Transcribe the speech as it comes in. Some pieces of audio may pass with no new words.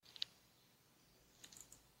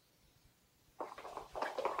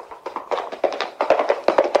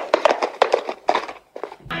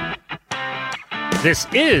This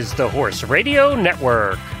is the Horse Radio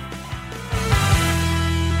Network.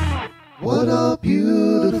 What a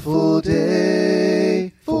beautiful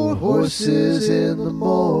day for horses in the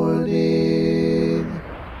morning.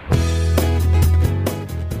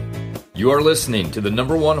 You are listening to the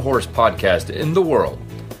 #1 horse podcast in the world.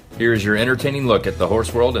 Here is your entertaining look at the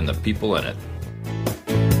horse world and the people in it.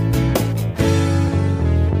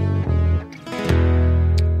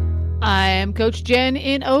 I am Coach Jen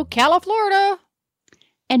in Ocala, Florida.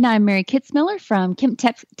 And I'm Mary Kitzmiller from Kemp,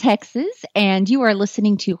 Texas, and you are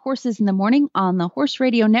listening to Horses in the Morning on the Horse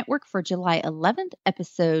Radio Network for July 11th,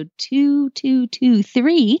 episode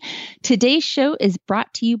 2223. Today's show is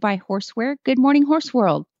brought to you by Horseware. Good morning, Horse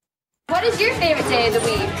World. What is your favorite day of the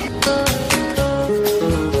week?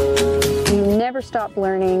 You never stop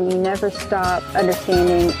learning. You never stop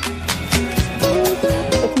understanding.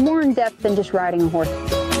 It's more in depth than just riding a horse.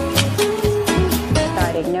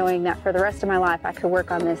 Knowing that for the rest of my life I could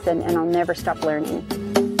work on this and I'll never stop learning.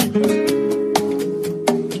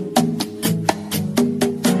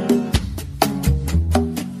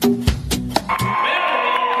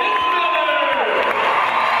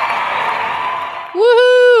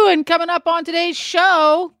 Woohoo! And coming up on today's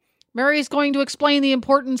show, Mary is going to explain the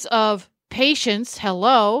importance of patience.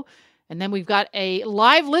 Hello. And then we've got a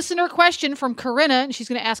live listener question from Corinna, and she's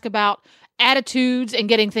going to ask about attitudes and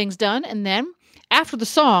getting things done. And then after the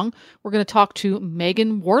song, we're going to talk to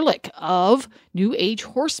Megan Warlick of New Age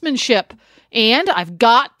Horsemanship. And I've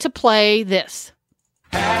got to play this.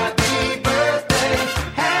 Happy birthday,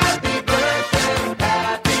 happy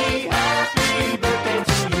birthday, happy birthday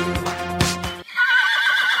to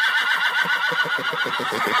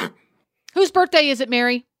you. Whose birthday is it,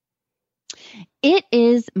 Mary? It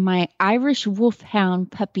is my Irish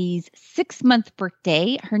Wolfhound puppy's 6-month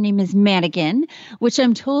birthday. Her name is Madigan, which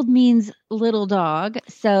I'm told means little dog.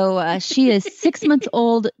 So she is 6 months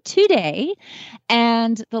old today.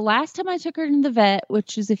 And the last time I took her to the vet,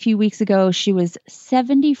 which was a few weeks ago, she was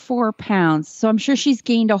 74 pounds. So I'm sure she's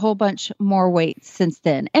gained a whole bunch more weight since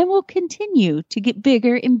then and will continue to get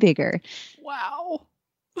bigger and bigger. Wow.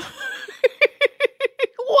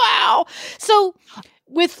 Wow. So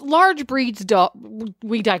with large breeds,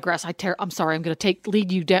 we digress. I'm sorry. I'm going to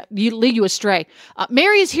lead you astray.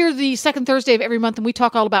 Mary is here the second Thursday of every month, and we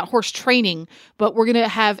talk all about horse training. But we're going to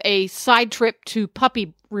have a side trip to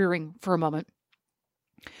puppy rearing for a moment.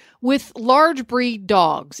 With large breed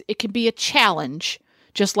dogs, it can be a challenge,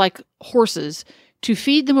 just like horses, to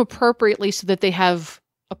feed them appropriately so that they have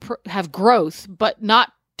growth, but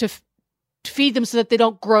not to feed them so that they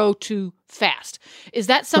don't grow too fast. Is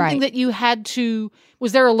that something that you had to?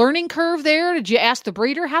 Was there a learning curve there? Did you ask the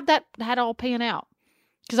breeder? How'd that all pan out?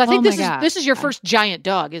 Because I think this is your first giant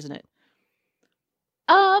dog, isn't it?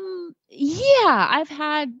 Yeah, I've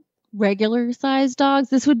had regular sized dogs.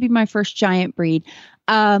 This would be my first giant breed.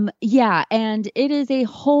 Yeah, and it is a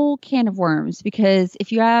whole can of worms because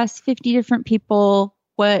if you ask 50 different people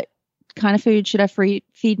what kind of food should I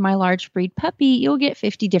feed my large breed puppy, you'll get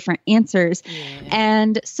 50 different answers. Yeah.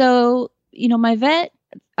 And so, my vet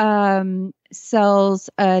sells,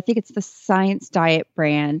 I think it's the Science Diet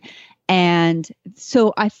brand. And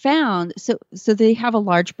so I found, so they have a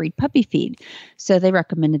large breed puppy feed. So they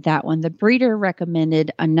recommended that one. The breeder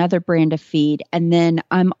recommended another brand of feed. And then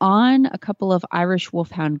I'm on a couple of Irish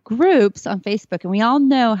Wolfhound groups on Facebook. And we all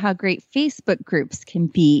know how great Facebook groups can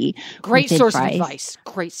be. Great source of advice.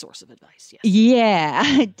 Great source of advice. Yes.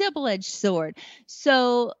 Yeah. Double-edged sword.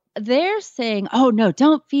 So they're saying, oh, no,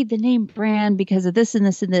 don't feed the name brand because of this and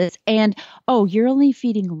this and this. And, oh, you're only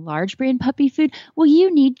feeding large brand puppy food. Well,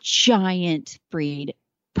 you need giant breed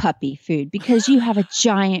puppy food because you have a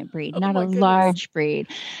giant breed, not a large breed.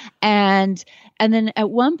 And then at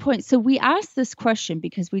one point, so we asked this question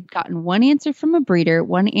because we'd gotten one answer from a breeder,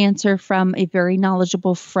 one answer from a very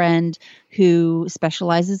knowledgeable friend who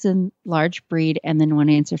specializes in large breed, and then one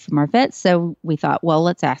answer from our vet. So we thought, well,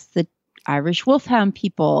 let's ask the Irish Wolfhound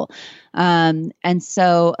people. And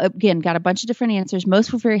so again, got a bunch of different answers.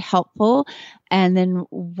 Most were very helpful. And then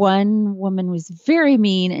one woman was very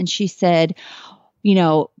mean and she said,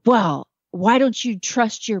 well, why don't you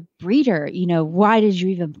trust your breeder? Why did you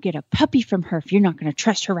even get a puppy from her if you're not going to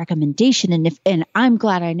trust her recommendation? And I'm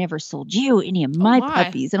glad I never sold you any of my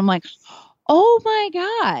puppies. And I'm like, oh my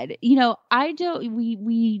God.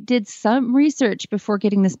 We did some research before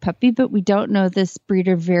getting this puppy, but we don't know this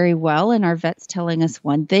breeder very well. And our vet's telling us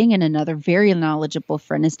one thing and another very knowledgeable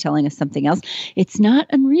friend is telling us something else. It's not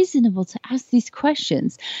unreasonable to ask these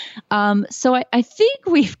questions. So I think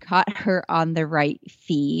we've got her on the right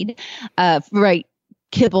feed, right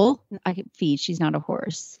kibble. I can feed. She's not a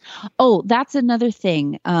horse. Oh, that's another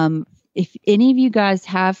thing. if any of you guys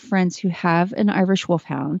have friends who have an Irish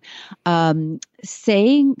Wolfhound,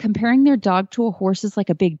 comparing their dog to a horse is like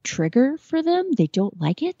a big trigger for them. They don't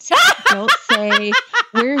like it. Don't say,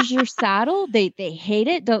 "Where's your saddle?" They hate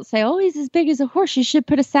it. Don't say, "Oh, he's as big as a horse. You should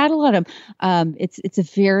put a saddle on him." It's a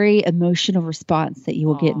very emotional response that you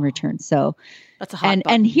will get in return. So that's a hot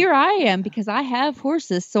and here I am because I have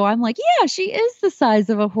horses. So I'm like, yeah, she is the size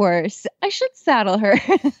of a horse. I should saddle her.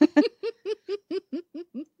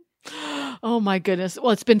 Oh my goodness.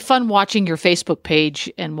 Well, it's been fun watching your Facebook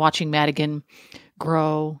page and watching Madigan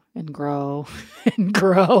grow and grow and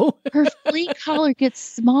grow. Her fleet collar gets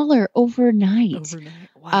smaller overnight.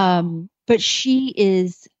 Wow. But she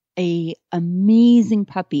is a amazing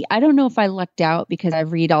puppy. I don't know if I lucked out because I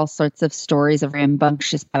read all sorts of stories of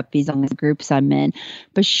rambunctious puppies on the groups I'm in,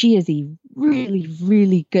 but she is a really,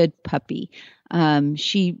 really good puppy.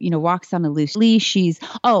 She, walks on a loose leash. She's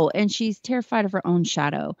terrified of her own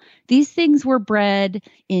shadow. These things were bred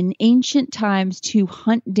in ancient times to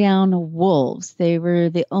hunt down wolves. They were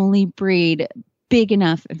the only breed big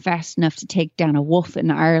enough and fast enough to take down a wolf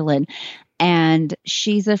in Ireland. And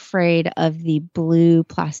she's afraid of the blue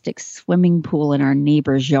plastic swimming pool in our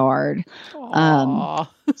neighbor's yard.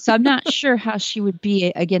 So I'm not sure how she would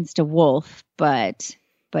be against a wolf, but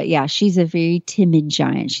yeah, she's a very timid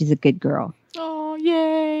giant. She's a good girl. Oh,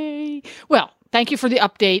 yay. Well, thank you for the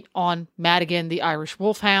update on Madigan, the Irish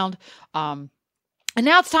Wolfhound. And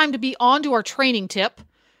now it's time to be on to our training tip,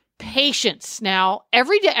 patience. Now,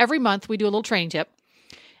 every month we do a little training tip.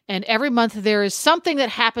 And every month there is something that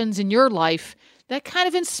happens in your life that kind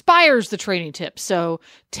of inspires the training tip. So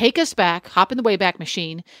take us back, hop in the Wayback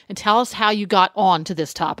Machine, and tell us how you got on to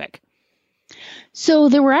this topic. So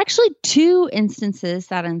there were actually two instances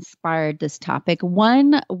that inspired this topic.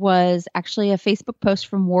 One was actually a Facebook post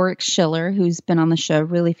from Warwick Schiller, who's been on the show,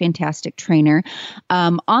 really fantastic trainer,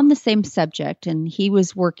 on the same subject. And he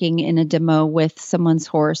was working in a demo with someone's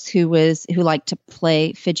horse who liked to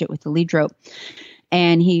play fidget with the lead rope.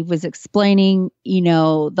 And he was explaining,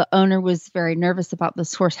 the owner was very nervous about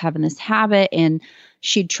this horse having this habit, and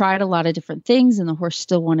she'd tried a lot of different things, and the horse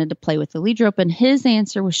still wanted to play with the lead rope. And his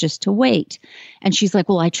answer was just to wait. And she's like,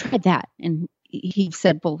 "Well, I tried that." And he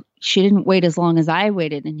said, "Well, she didn't wait as long as I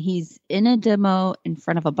waited." And he's in a demo in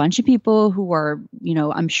front of a bunch of people who are,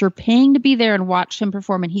 I'm sure paying to be there and watch him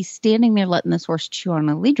perform. And he's standing there letting this horse chew on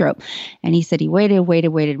a lead rope. And he said he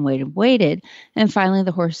waited. And finally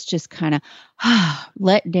the horse just kind of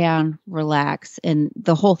let down, relax. And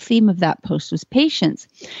the whole theme of that post was patience.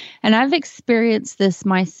 And I've experienced this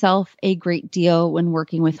myself a great deal when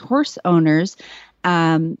working with horse owners.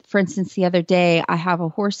 For instance, the other day, I have a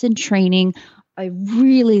horse in training, a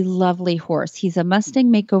really lovely horse. He's a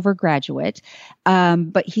Mustang Makeover graduate,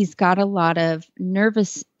 but he's got a lot of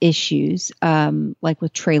nervous issues, like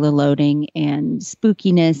with trailer loading and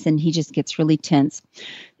spookiness, and he just gets really tense.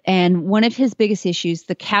 And one of his biggest issues,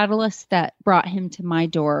 the catalyst that brought him to my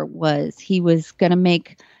door, was his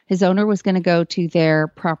owner was going to go to their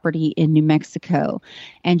property in New Mexico,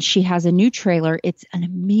 and she has a new trailer. It's an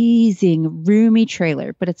amazing, roomy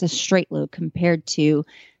trailer, but it's a straight load compared to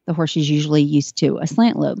the horse is usually used to, a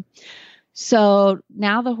slant load. So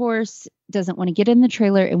now the horse doesn't want to get in the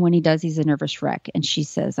trailer, and when he does, he's a nervous wreck. And she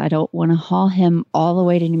says, "I don't want to haul him all the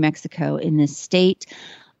way to New Mexico in this state."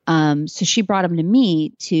 So she brought him to me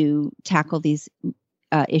to tackle these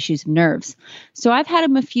issues of nerves. So I've had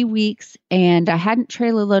him a few weeks, and I hadn't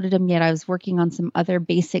trailer loaded him yet. I was working on some other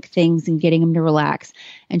basic things and getting him to relax.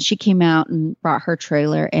 And she came out and brought her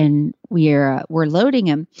trailer, and we're loading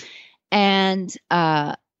him. And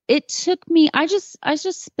it took me, I just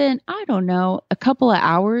spent, I don't know, a couple of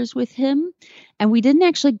hours with him, and we didn't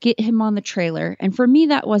actually get him on the trailer. And for me,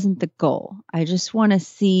 that wasn't the goal. I just want to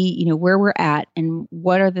see, where we're at and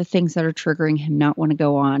what are the things that are triggering him not want to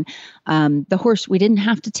go on. The horse, we didn't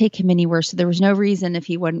have to take him anywhere. So there was no reason if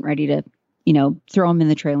he wasn't ready to, throw him in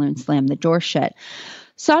the trailer and slam the door shut.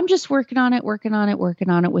 So I'm just working on it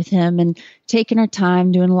with him and taking our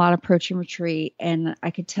time, doing a lot of approach and retreat. And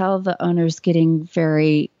I could tell the owner's getting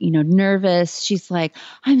very, nervous. She's like,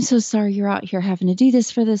 "I'm so sorry you're out here having to do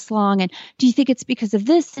this for this long. And do you think it's because of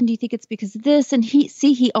this? And do you think it's because of this?" And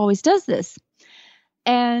he always does this.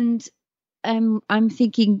 And I'm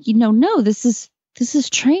thinking, no, this is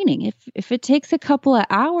training. If it takes a couple of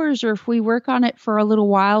hours, or if we work on it for a little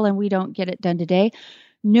while and we don't get it done today,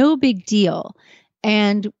 no big deal.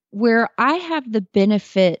 And where I have the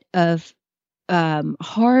benefit of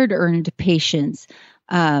hard-earned patience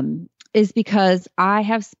is because I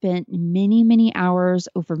have spent many, many hours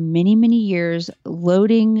over many, many years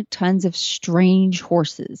loading tons of strange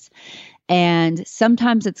horses. And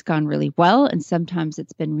sometimes it's gone really well, and sometimes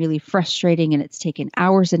it's been really frustrating and it's taken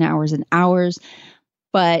hours and hours and hours.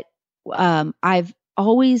 But I've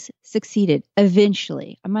always succeeded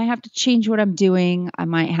eventually. I might have to change what I'm doing. I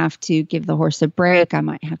might have to give the horse a break. I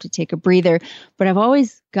might have to take a breather, but I've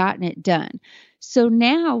always gotten it done. So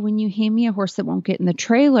now when you hand me a horse that won't get in the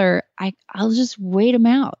trailer, I'll just wait him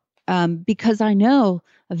out because I know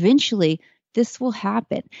eventually this will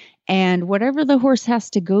happen. And whatever the horse has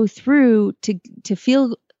to go through to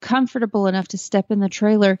feel comfortable enough to step in the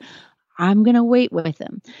trailer, I'm going to wait with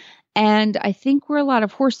him. And I think where a lot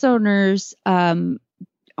of horse owners don't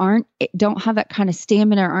have that kind of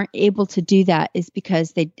stamina, aren't able to do that, is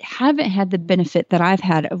because they haven't had the benefit that I've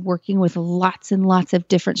had of working with lots and lots of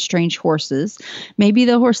different strange horses. Maybe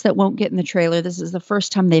the horse that won't get in the trailer, this is the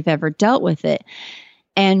first time they've ever dealt with it.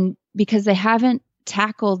 And because they haven't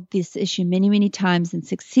tackled this issue many, many times and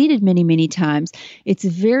succeeded many, many times, it's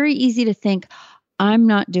very easy to think, I'm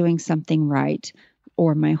not doing something right,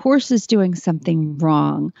 or my horse is doing something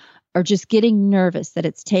wrong, or just getting nervous that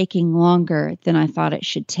it's taking longer than I thought it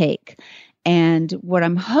should take. And what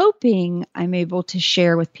I'm hoping I'm able to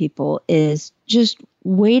share with people is just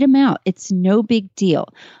wait them out. It's no big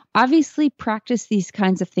deal. Obviously, practice these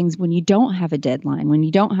kinds of things when you don't have a deadline, when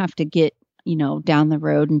you don't have to get, down the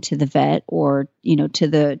road and to the vet, or,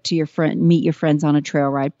 to your friend, meet your friends on a trail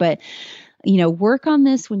ride. But work on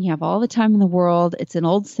this when you have all the time in the world. It's an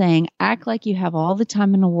old saying, act like you have all the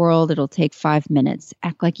time in the world. It'll take 5 minutes.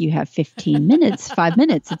 Act like you have 15 minutes, 5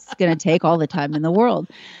 minutes. It's going to take all the time in the world.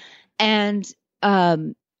 And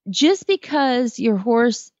just because your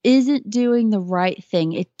horse isn't doing the right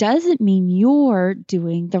thing, it doesn't mean you're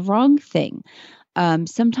doing the wrong thing.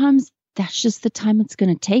 Sometimes that's just the time it's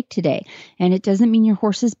going to take today. And it doesn't mean your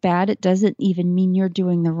horse is bad. It doesn't even mean you're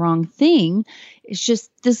doing the wrong thing. It's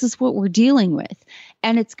just, this is what we're dealing with.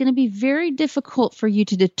 And it's going to be very difficult for you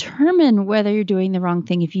to determine whether you're doing the wrong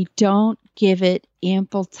thing if you don't give it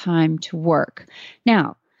ample time to work.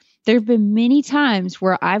 Now, there have been many times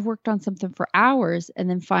where I've worked on something for hours and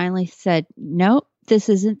then finally said, nope, this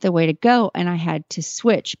isn't the way to go. And I had to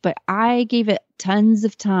switch, but I gave it tons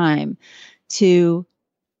of time to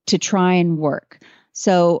try and work.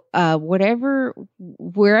 So wherever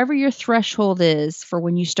your threshold is for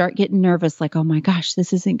when you start getting nervous, like, oh my gosh,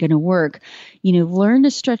 this isn't going to work, learn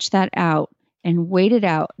to stretch that out and wait it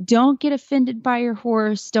out. Don't get offended by your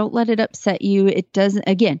horse. Don't let it upset you. It doesn't,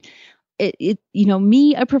 again,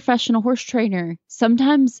 me, a professional horse trainer,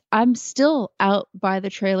 sometimes I'm still out by the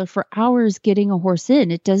trailer for hours getting a horse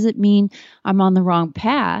in. It doesn't mean I'm on the wrong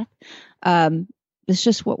path. It's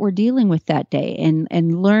just what we're dealing with that day,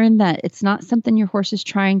 and learn that it's not something your horse is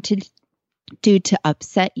trying to do to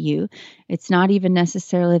upset you. It's not even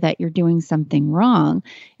necessarily that you're doing something wrong.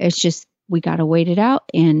 It's just, we got to wait it out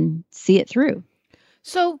and see it through.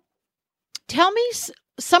 So tell me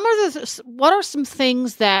what are some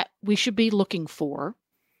things that we should be looking for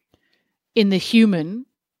in the human,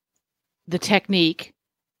 the technique,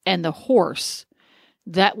 and the horse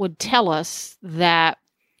that would tell us that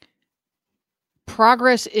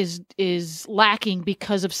progress is lacking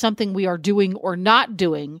because of something we are doing or not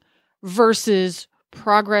doing, versus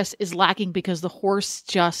progress is lacking because the horse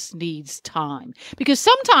just needs time? Because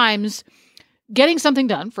sometimes getting something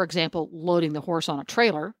done, for example, loading the horse on a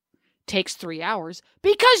trailer, takes 3 hours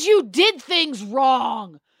because you did things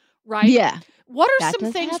wrong, right? Yeah. What are that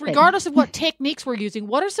some things, happen. regardless of what techniques we're using,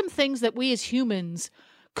 what are some things that we as humans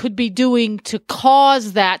could be doing to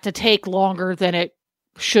cause that to take longer than it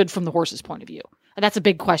should from the horse's point of view? And that's a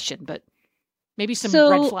big question, but maybe some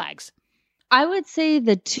red flags. I would say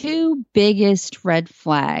the two biggest red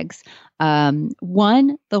flags.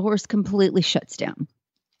 One, the horse completely shuts down.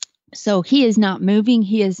 So he is not moving.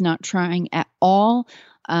 He is not trying at all.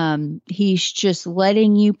 He's just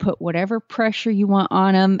letting you put whatever pressure you want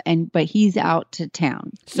on him, but he's out to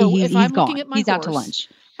town. So if I'm gone. looking at my he's horse, out to lunch.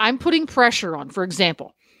 I'm putting pressure on. For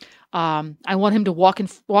example, I want him to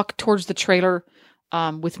walk towards the trailer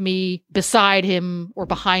with me beside him or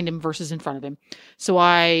behind him versus in front of him. So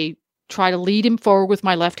I try to lead him forward with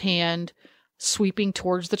my left hand, sweeping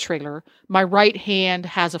towards the trailer. My right hand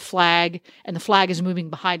has a flag, and the flag is moving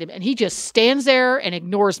behind him, and he just stands there and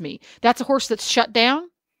ignores me. That's a horse that's shut down?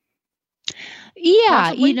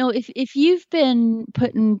 Yeah, Possibly? if you've been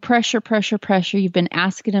putting pressure, you've been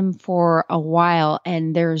asking him for a while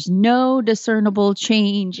and there's no discernible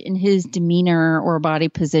change in his demeanor or body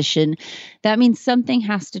position, that means something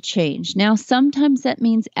has to change. Now, sometimes that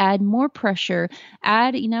means add more pressure,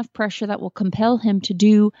 add enough pressure that will compel him to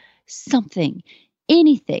do something,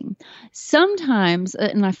 anything. Sometimes,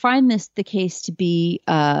 and I find this the case to be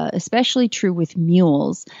especially true with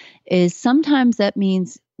mules, is sometimes that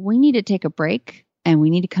means we need to take a break and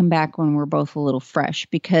we need to come back when we're both a little fresh,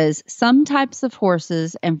 because some types of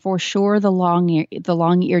horses, and for sure the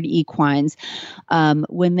long-eared equines,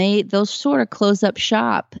 when they'll sort of close up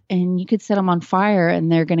shop, and you could set them on fire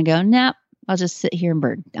and they're going to go, nah, I'll just sit here and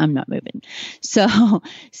burn. I'm not moving. So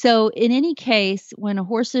in any case, when a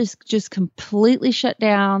horse is just completely shut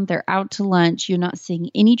down, they're out to lunch, you're not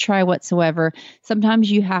seeing any try whatsoever,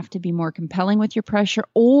 sometimes you have to be more compelling with your pressure,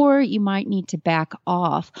 or you might need to back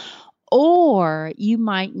off, or you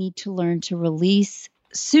might need to learn to release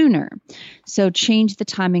sooner. So change the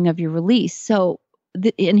timing of your release. So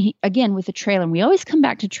again, with the trailer, and we always come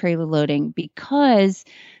back to trailer loading because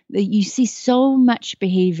you see so much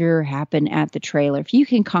behavior happen at the trailer. If you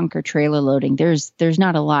can conquer trailer loading, there's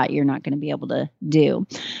not a lot you're not going to be able to do.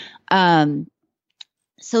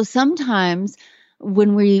 So sometimes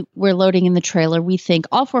when we're loading in the trailer, we think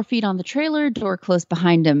all 4 feet on the trailer, door closed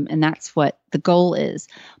behind him, and that's what the goal is.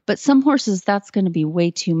 But some horses, that's going to be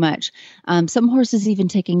way too much. Some horses, even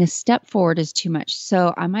taking a step forward is too much.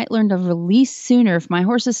 So I might learn to release sooner. If my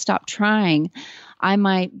horses stop trying, I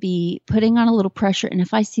might be putting on a little pressure. And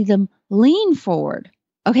if I see them lean forward,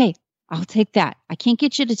 okay, I'll take that. I can't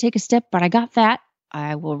get you to take a step, but I got that.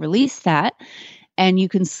 I will release that. And you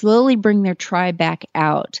can slowly bring their try back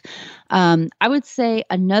out. I would say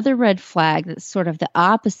another red flag that's sort of the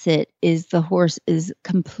opposite is the horse is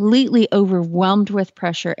completely overwhelmed with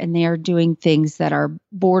pressure and they are doing things that are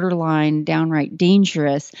borderline downright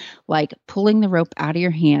dangerous, like pulling the rope out of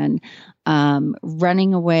your hand,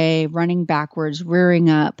 running away, running backwards, rearing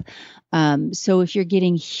up. So if you're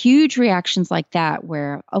getting huge reactions like that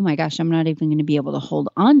where, oh my gosh, I'm not even going to be able to hold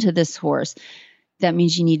on to this horse, that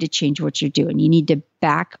means you need to change what you're doing. You need to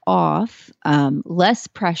back off, less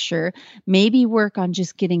pressure, maybe work on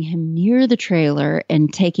just getting him near the trailer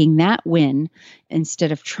and taking that win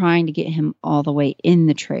instead of trying to get him all the way in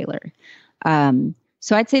the trailer.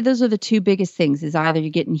 So I'd say those are the two biggest things, is either you're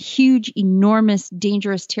getting huge, enormous,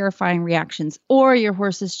 dangerous, terrifying reactions, or your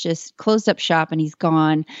horse is just closed up shop and he's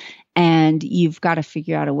gone. And you've got to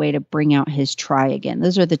figure out a way to bring out his try again.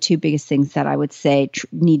 Those are the two biggest things that I would say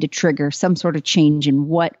need to trigger some sort of change in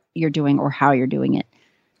what you're doing or how you're doing it.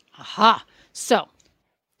 Aha. So,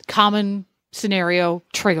 common scenario,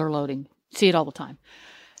 trailer loading. See it all the time.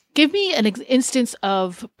 Give me an instance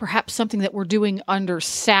of perhaps something that we're doing under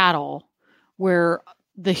saddle where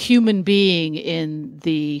the human being in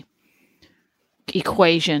the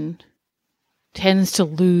equation tends to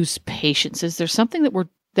lose patience. Is there something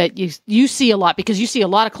that you see a lot, because you see a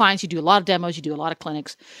lot of clients, you do a lot of demos, you do a lot of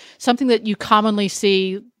clinics, something that you commonly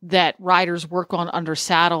see that riders work on under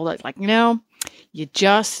saddle that's like, you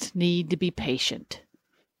just need to be patient?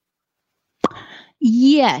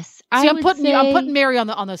 Yes. See, I'm putting Mary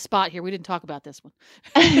on the spot here. We didn't talk about this one.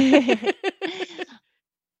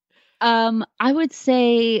 I would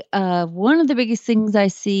say one of the biggest things I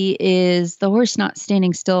see is the horse not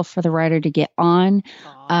standing still for the rider to get on.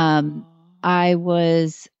 I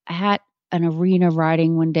was at an arena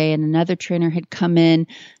riding one day and another trainer had come in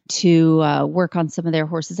to work on some of their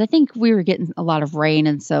horses. I think we were getting a lot of rain,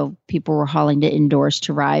 and so people were hauling to indoors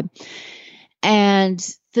to ride. And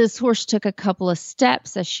this horse took a couple of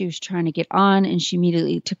steps as she was trying to get on, and she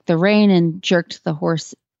immediately took the rein and jerked the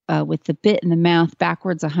horse with the bit in the mouth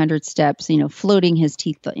backwards 100 steps, floating his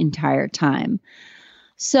teeth the entire time.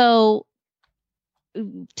 So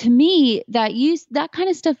to me, that kind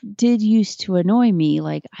of stuff did used to annoy me.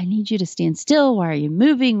 Like, I need you to stand still. Why are you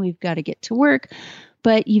moving? We've got to get to work.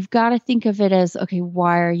 But you've got to think of it as, okay,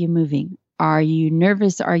 why are you moving? Are you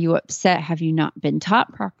nervous? Are you upset? Have you not been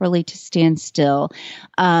taught properly to stand still?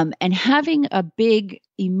 And having a big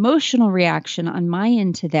emotional reaction on my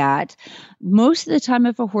end to that, most of the time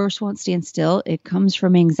if a horse won't stand still, it comes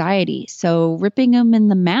from anxiety. So ripping them in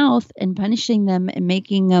the mouth and punishing them and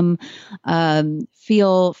making them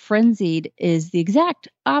feel frenzied is the exact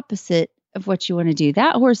opposite of what you want to do.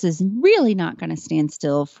 That horse is really not going to stand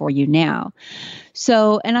still for you now.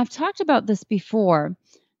 So, and I've talked about this before.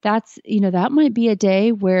 That might be a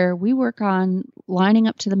day where we work on lining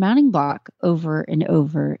up to the mounting block over and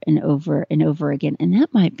over and over and over again. And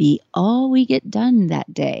that might be all we get done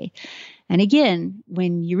that day. And again,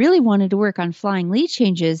 when you really wanted to work on flying lead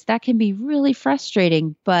changes, that can be really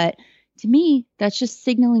frustrating. But to me, that's just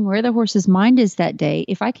signaling where the horse's mind is that day.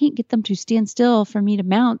 If I can't get them to stand still for me to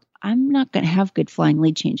mount, I'm not going to have good flying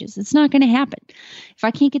lead changes. It's not going to happen. If I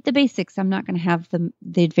can't get the basics, I'm not going to have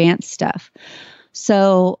the advanced stuff.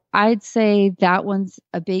 So I'd say that one's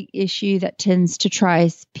a big issue that tends to try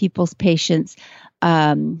people's patience.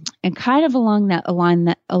 And kind of along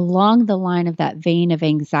the line of that vein of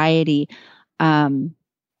anxiety, when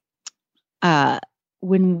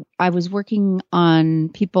I was working on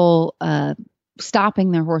people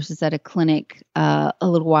stopping their horses at a clinic a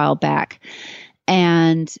little while back,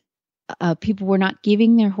 and people were not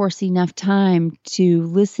giving their horse enough time to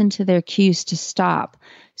listen to their cues to stop.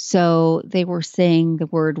 So they were saying the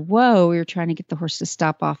word whoa. We were trying to get the horse to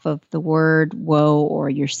stop off of the word whoa or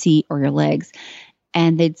your seat or your legs.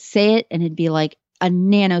 And they'd say it and it'd be like a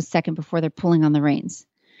nanosecond before they're pulling on the reins.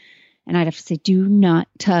 And I'd have to say, do not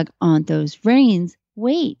tug on those reins.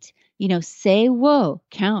 Wait, say whoa,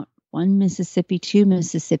 count 1 Mississippi, 2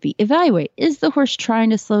 Mississippi. Evaluate. Is the horse trying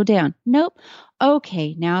to slow down? Nope.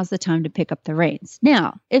 Okay, now's the time to pick up the reins.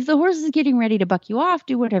 Now, if the horse is getting ready to buck you off,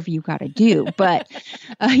 do whatever you got to do. But,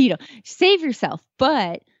 save yourself.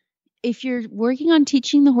 But if you're working on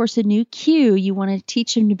teaching the horse a new cue, you want to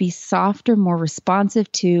teach him to be softer, more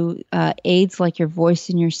responsive to aids like your voice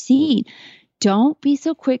and your seat. Don't be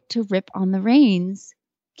so quick to rip on the reins.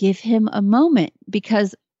 Give him a moment,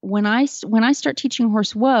 because when I start teaching a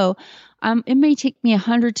horse whoa, it may take me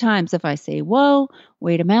 100 times. If I say whoa,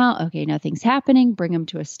 wait him out. Okay, nothing's happening. Bring him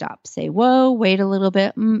to a stop. Say whoa, wait a little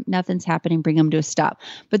bit. Nothing's happening. Bring him to a stop.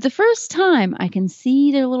 But the first time I can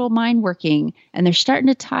see their little mind working and they're starting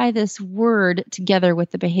to tie this word together with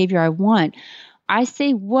the behavior I want, I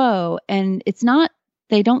say whoa, and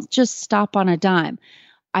they don't just stop on a dime.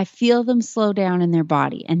 I feel them slow down in their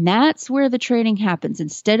body. And that's where the training happens.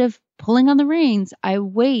 Instead of pulling on the reins, I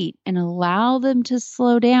wait and allow them to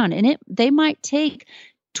slow down. And they might take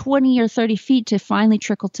 20 or 30 feet to finally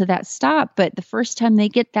trickle to that stop. But the first time they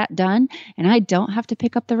get that done and I don't have to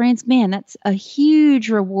pick up the reins, man, that's a huge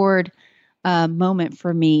reward moment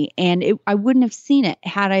for me. And I wouldn't have seen it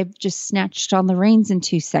had I just snatched on the reins in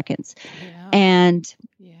 2 seconds. Yeah. And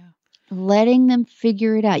letting them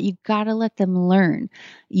figure it out. You got to let them learn.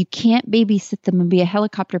 You can't babysit them and be a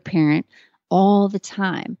helicopter parent all the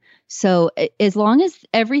time. So as long as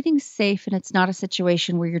everything's safe and it's not a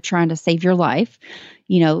situation where you're trying to save your life,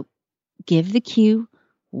 give the cue,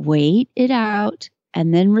 wait it out,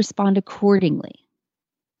 and then respond accordingly.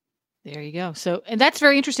 There you go. So, and that's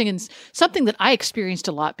very interesting, and something that I experienced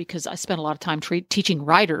a lot because I spent a lot of time teaching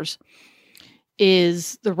riders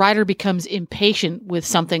is the rider becomes impatient with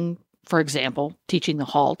something. For example, teaching the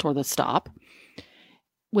halt or the stop,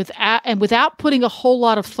 without putting a whole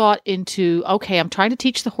lot of thought into, okay, I'm trying to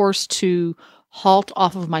teach the horse to halt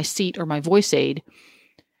off of my seat or my voice aid.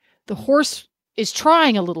 The horse is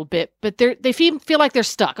trying a little bit, but they feel like they're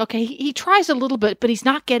stuck. Okay, he tries a little bit, but he's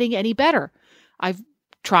not getting any better. I'm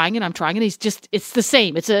trying and it's the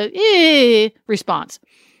same. It's a response.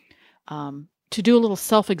 To do a little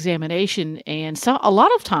self-examination, and a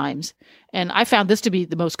lot of times, and I found this to be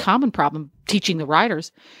the most common problem teaching the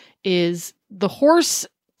riders, is the horse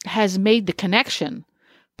has made the connection,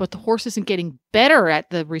 but the horse isn't getting better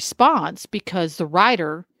at the response because the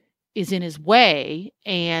rider is in his way,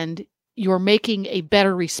 and you're making a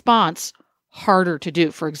better response harder to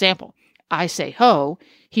do. For example, I say ho,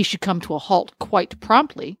 he should come to a halt quite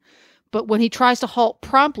promptly, but when he tries to halt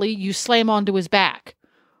promptly, you slam onto his back.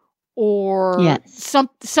 Or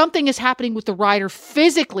something is happening with the rider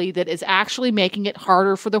physically that is actually making it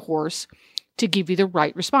harder for the horse to give you the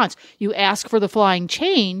right response. You ask for the flying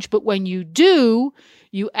change, but when you do,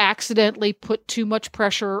 you accidentally put too much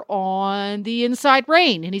pressure on the inside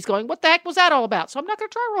rein. And he's going, what the heck was that all about? So I'm not going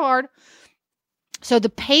to try real hard. So the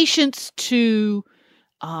patience to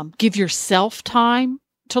give yourself time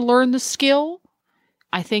to learn the skill,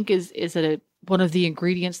 I think is one of the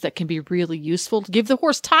ingredients that can be really useful. To give the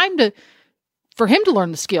horse time for him to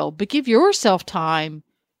learn the skill, but give yourself time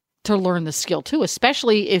to learn the skill too,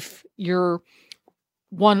 especially if you're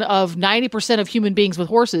one of 90% of human beings with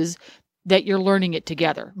horses that you're learning it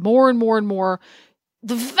together. More and more and more,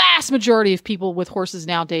 the vast majority of people with horses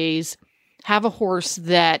nowadays have a horse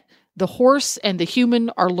that the horse and the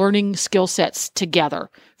human are learning skill sets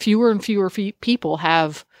together. Fewer and fewer people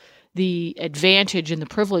have the advantage and the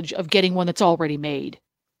privilege of getting one that's already made,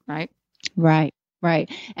 right? Right.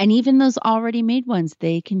 And even those already made ones,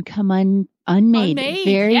 they can come unmade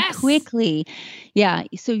very quickly. Yeah.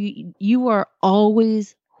 So you are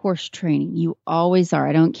always horse training. You always are.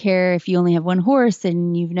 I don't care if you only have one horse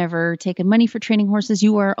and you've never taken money for training horses.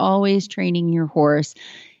 You are always training your horse.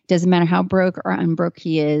 Doesn't matter how broke or unbroke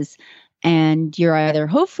he is. And you're either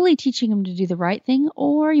hopefully teaching him to do the right thing,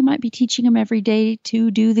 or you might be teaching him every day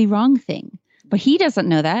to do the wrong thing. But he doesn't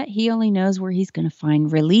know that. He only knows where he's going to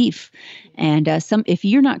find relief. And if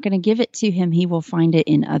you're not going to give it to him, he will find it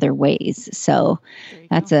in other ways. So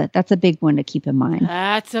that's a big one to keep in mind.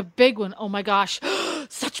 That's a big one. Oh my gosh.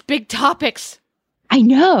 Such big topics. I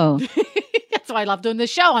know. That's why I love doing this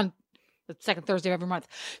show on the second Thursday of every month.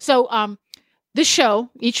 So this show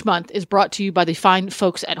each month is brought to you by the fine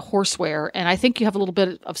folks at Horseware. And I think you have a little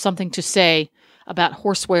bit of something to say about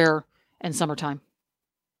Horseware and summertime.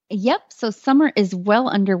 Yep. So summer is well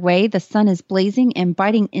underway. The sun is blazing and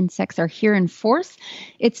biting insects are here in force.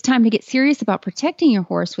 It's time to get serious about protecting your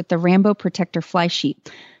horse with the Rambo Protector Fly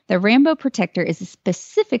Sheet. The Rambo Protector is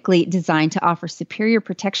specifically designed to offer superior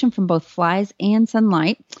protection from both flies and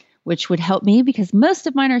sunlight, which would help me because most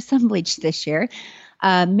of mine are sun bleached this year.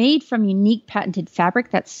 Made from unique patented fabric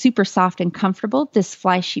that's super soft and comfortable, this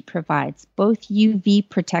fly sheet provides both UV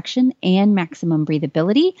protection and maximum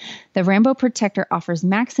breathability. The Rambo Protector offers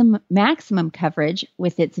maximum coverage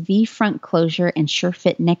with its V-front closure and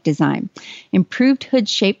sure-fit neck design. Improved hood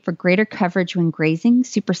shape for greater coverage when grazing,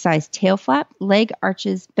 supersized tail flap, leg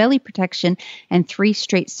arches, belly protection, and 3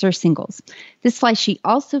 straight surcingles. This fly sheet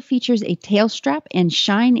also features a tail strap and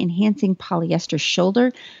shine-enhancing polyester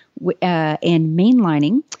shoulder and main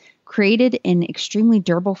lining. Created in extremely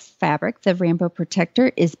durable fabric, the Rambo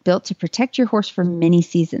Protector is built to protect your horse for many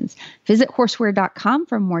seasons. Visit horseware.com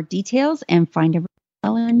for more details and find a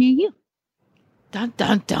retailer near you. Dun,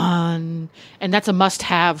 dun, dun. And that's a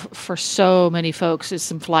must-have for so many folks is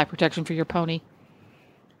some fly protection for your pony.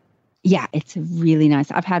 Yeah, it's really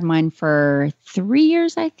nice. I've had mine for 3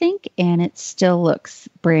 years, I think, and it still looks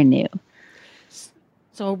brand new.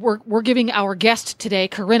 So we're giving our guest today,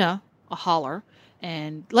 Corinna, a holler,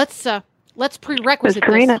 and let's prerequisite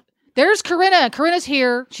Corinna. this. There's Corinna. Corinna's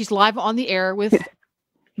here. She's live on the air with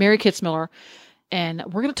Mary Kitzmiller, and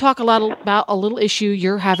we're going to talk about a little issue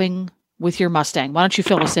you're having with your Mustang. Why don't you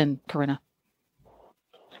fill us in, Corinna?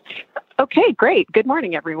 Okay, great. Good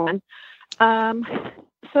morning, everyone.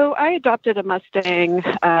 So I adopted a Mustang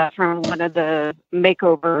from one of the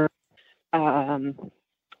makeovers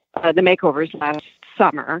last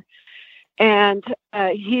summer, and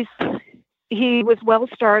he was well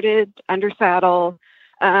started under saddle,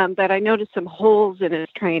 but I noticed some holes in his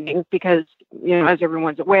training because, as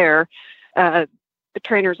everyone's aware, the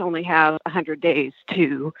trainers only have 100 days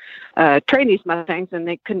to train these Mustangs, and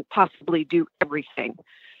they couldn't possibly do everything.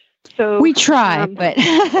 So we try, but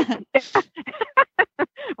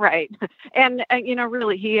right, and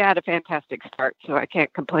really, he had a fantastic start, so I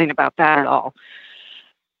can't complain about that at all.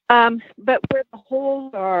 But where the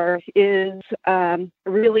holes are is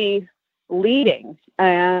really leading,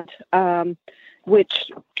 and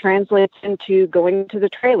which translates into going to the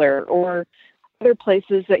trailer or other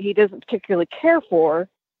places that he doesn't particularly care for,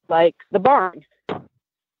 like the barn.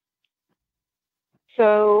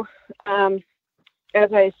 So,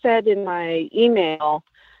 as I said in my email,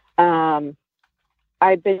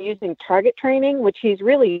 I've been using target training, which he's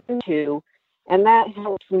really into, and that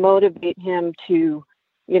helps motivate him to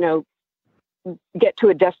get to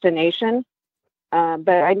a destination. But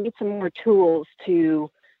I need some more tools to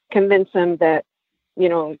convince him that,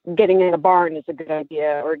 getting in a barn is a good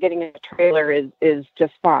idea or getting in a trailer is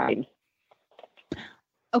just fine.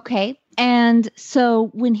 Okay. And so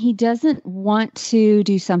when he doesn't want to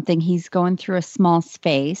do something, he's going through a small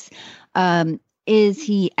space. Is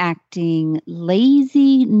he acting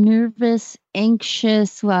lazy, nervous,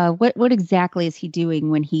 anxious? What exactly is he doing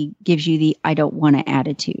when he gives you the I don't want to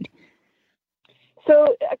attitude?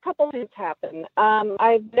 So a couple things happen.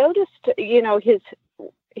 I've noticed,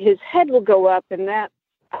 his head will go up, and that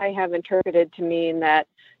I have interpreted to mean that,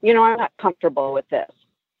 I'm not comfortable with this.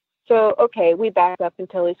 So, okay, we back up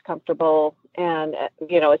until he's comfortable, and,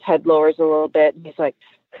 his head lowers a little bit. And he's like,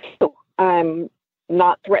 I'm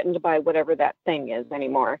not threatened by whatever that thing is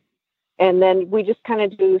anymore. And then we just kind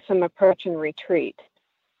of do some approach and retreat.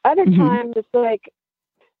 Other times it's like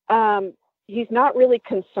he's not really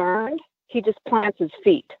concerned. He just plants his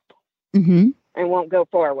feet and won't go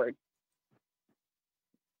forward.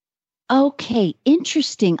 Okay,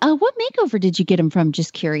 interesting. What makeover did you get him from?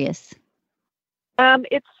 Just curious.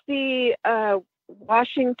 It's the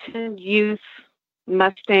Washington Youth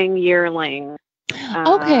Mustang Yearling.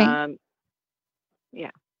 Okay.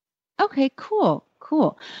 Yeah. Okay, cool.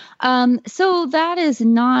 So that is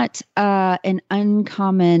not an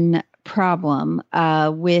uncommon problem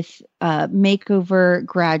with makeover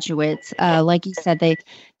graduates. Like you said, they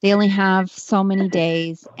only have so many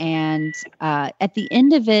days, and at the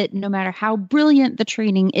end of it, no matter how brilliant the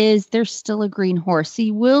training is, there's still a green horse. So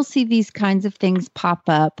you will see these kinds of things pop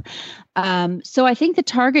up. So I think the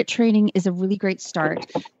target training is a really great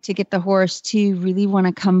start to get the horse to really want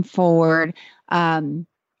to come forward.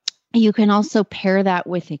 You can also pair that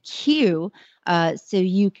with a cue. So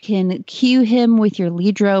you can cue him with your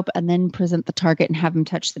lead rope and then present the target and have him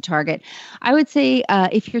touch the target. I would say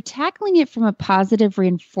if you're tackling it from a positive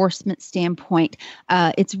reinforcement standpoint,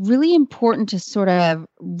 it's really important to sort of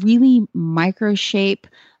really micro shape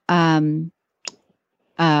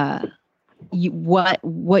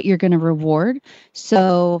what you're going to reward.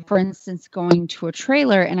 So for instance, going to a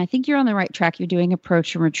trailer, and I think you're on the right track. You're doing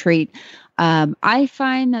approach and retreat. I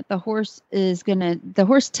find that the horse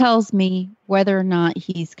tells me whether or not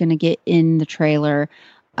he's going to get in the trailer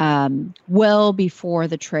well before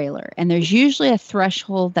the trailer. And there's usually a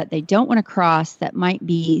threshold that they don't want to cross that might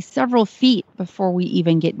be several feet before we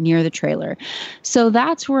even get near the trailer. So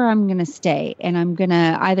that's where I'm going to stay. And I'm going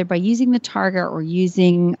to, either by using the target or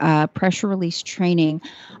using pressure release training,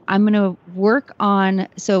 I'm going to work on,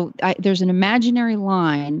 there's an imaginary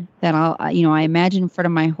line that I imagine in front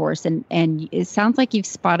of my horse. And it sounds like you've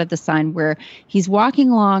spotted the sign where he's walking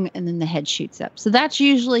along and then the head shoots up. So that's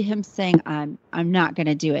usually him saying, I'm not going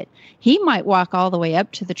to do it. He might walk all the way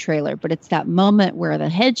up to the trailer, but it's that moment where the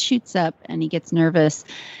head shoots up and he gets nervous,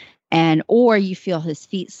 or you feel his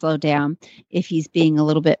feet slow down if he's being a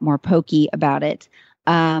little bit more pokey about it.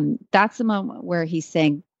 That's the moment where he's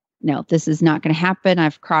saying, no, this is not going to happen.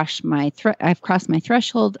 I've crossed my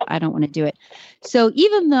threshold. I don't want to do it. So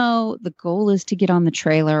even though the goal is to get on the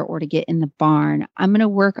trailer or to get in the barn, I'm going to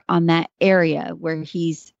work on that area where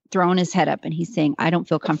he's throwing his head up and he's saying, I don't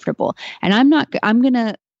feel comfortable. And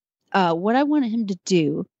what I want him to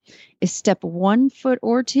do is step 1 foot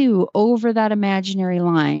or 2 over that imaginary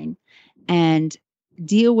line and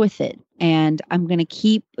deal with it. And I'm going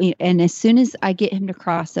to and as soon as I get him to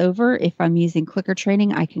cross over, if I'm using clicker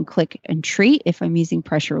training, I can click and treat. If I'm using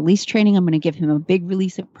pressure release training, I'm going to give him a big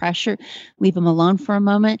release of pressure, leave him alone for a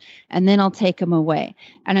moment, and then I'll take him away.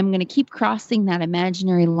 And I'm going to keep crossing that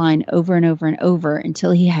imaginary line over and over and over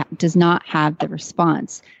until he does not have the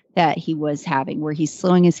response that he was having, where he's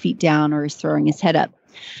slowing his feet down or he's throwing his head up.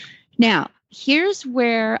 Now, here's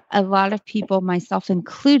where a lot of people, myself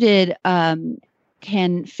included,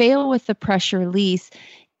 can fail with the pressure release.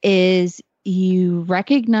 Is you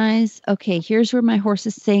recognize, okay, here's where my horse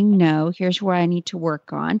is saying no, here's where I need to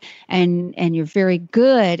work on. And you're very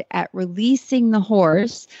good at releasing the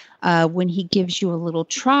horse when he gives you a little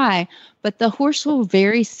try, but the horse will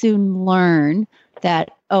very soon learn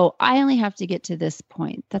that, oh, I only have to get to this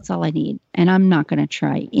point. That's all I need. And I'm not going to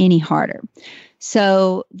try any harder.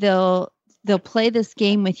 So they'll play this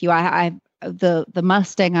game with you. The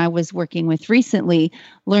Mustang I was working with recently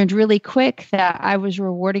learned really quick that I was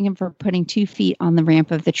rewarding him for putting 2 feet on the ramp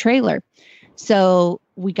of the trailer. So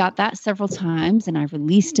we got that several times, and I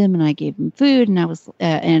released him and I gave him food, and I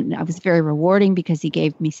was very rewarding because he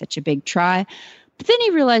gave me such a big try. But then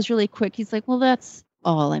he realized really quick, he's like, well, that's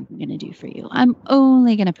all I'm going to do for you. I'm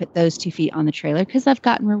only going to put those 2 feet on the trailer because I've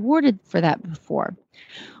gotten rewarded for that before.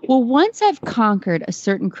 Well, once I've conquered a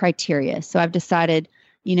certain criteria, so I've decided,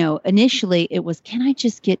 initially it was, can I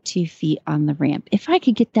just get 2 feet on the ramp? If I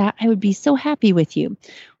could get that, I would be so happy with you.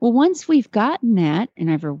 Well, once we've gotten that and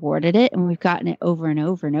I've rewarded it and we've gotten it over and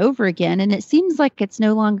over and over again, and it seems like it's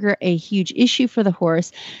no longer a huge issue for the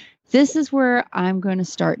horse, this is where I'm going to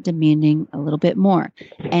start demanding a little bit more.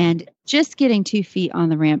 And just getting 2 feet on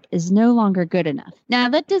the ramp is no longer good enough. Now,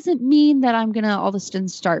 that doesn't mean that I'm going to all of a sudden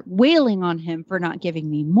start wailing on him for not giving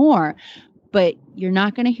me more, but you're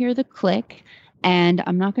not going to hear the click. And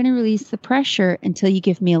I'm not going to release the pressure until you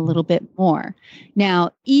give me a little bit more.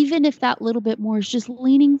 Now, even if that little bit more is just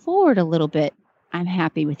leaning forward a little bit, I'm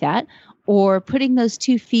happy with that. Or putting those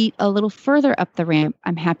 2 feet a little further up the ramp,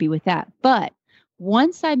 I'm happy with that. But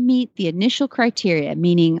once I meet the initial criteria,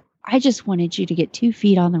 meaning I just wanted you to get 2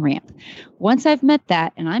 feet on the ramp. Once I've met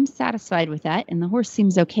that and I'm satisfied with that and the horse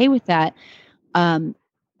seems okay with that,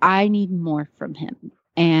 I need more from him.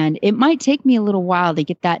 And it might take me a little while to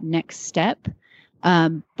get that next step.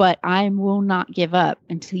 But I will not give up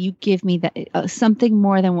until you give me that something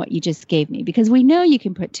more than what you just gave me, because we know you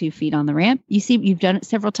can put 2 feet on the ramp. You see, you've done it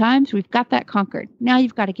several times. We've got that conquered. Now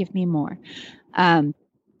you've got to give me more.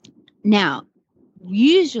 Now,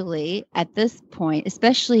 usually at this point,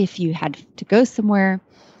 especially if you had to go somewhere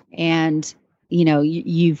and,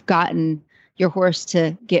 you've gotten your horse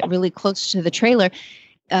to get really close to the trailer,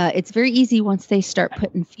 it's very easy once they start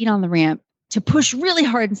putting feet on the ramp to push really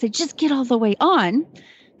hard and say, just get all the way on,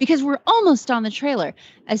 because we're almost on the trailer.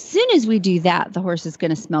 As soon as we do that, the horse is going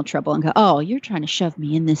to smell trouble and go, oh, you're trying to shove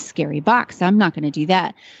me in this scary box. I'm not going to do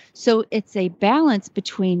that. So it's a balance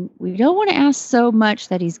between, we don't want to ask so much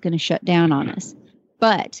that he's going to shut down on us,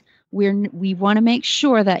 but we want to make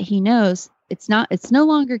sure that he knows it's no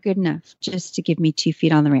longer good enough just to give me 2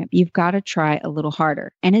 feet on the ramp. You've got to try a little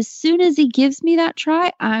harder. And as soon as he gives me that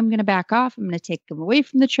try, I'm going to back off. I'm going to take him away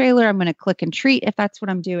from the trailer. I'm going to click and treat if that's what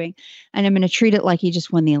I'm doing. And I'm going to treat it like he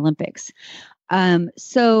just won the Olympics.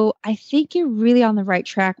 So I think you're really on the right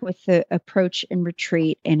track with the approach and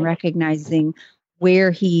retreat and recognizing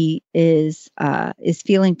where he is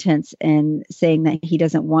feeling tense and saying that he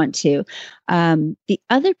doesn't want to. The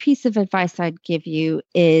other piece of advice I'd give you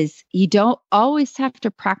is you don't always have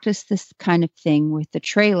to practice this kind of thing with the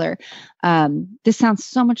trailer. This sounds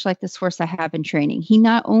so much like this horse I have in training. He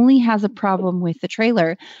not only has a problem with the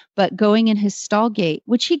trailer, but going in his stall gate,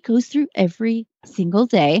 which he goes through every single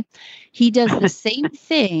day. He does the same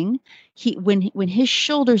thing. When his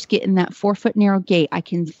shoulders get in that 4-foot narrow gate, I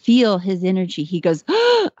can feel his energy. He goes,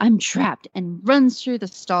 oh, I'm trapped, and runs through the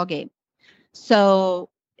stall gate. So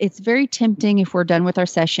it's very tempting if we're done with our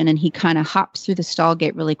session and he kind of hops through the stall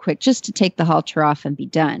gate really quick just to take the halter off and be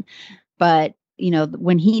done. But,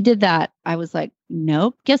 when he did that, I was like,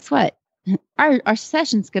 nope, guess what? Our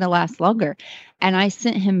session's going to last longer. And I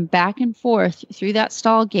sent him back and forth through that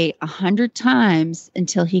stall gate 100 times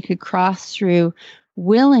until he could cross through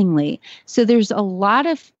willingly. So there's a lot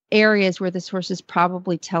of areas where this horse is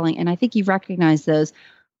probably telling, and I think you recognize those,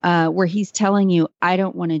 where he's telling you, I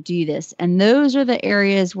don't want to do this. And those are the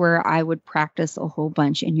areas where I would practice a whole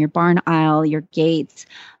bunch in your barn aisle, your gates,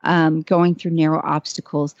 going through narrow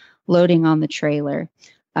obstacles, loading on the trailer.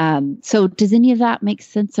 So does any of that make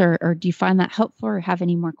sense, or do you find that helpful, or have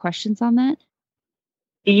any more questions on that?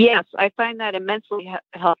 Yes, I find that immensely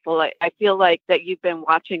helpful. I feel like that you've been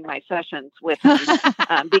watching my sessions with him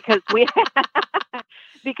because we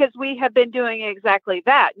have been doing exactly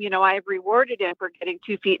that. I've rewarded him for getting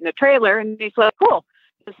 2 feet in the trailer, and he's like, cool,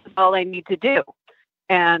 this is all I need to do.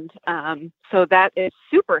 And so that is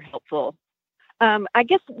super helpful. I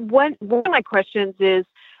guess one of my questions is,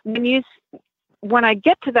 when I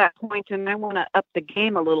get to that point and I want to up the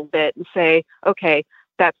game a little bit and say, okay,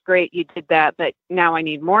 that's great, you did that, but now I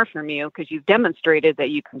need more from you because you've demonstrated that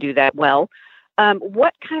you can do that well.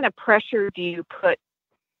 What kind of pressure do you put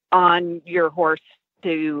on your horse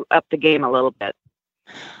to up the game a little bit?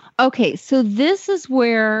 Okay, so this is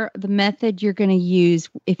where the method you're going to use,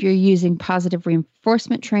 if you're using positive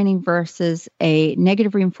reinforcement training versus a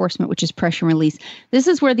negative reinforcement, which is pressure and release, this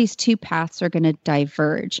is where these two paths are going to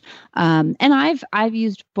diverge. And I've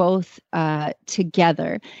used both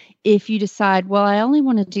together. If you decide, well, I only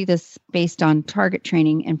want to do this based on target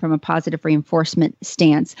training and from a positive reinforcement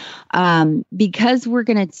stance, because we're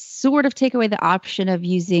going to sort of take away the option of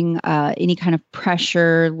using any kind of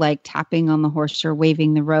pressure, like tapping on the horse or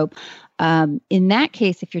waving the rope. In that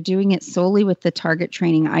case, if you're doing it solely with the target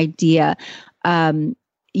training idea,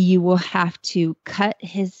 you will have to cut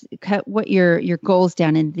what your goals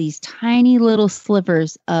down in these tiny little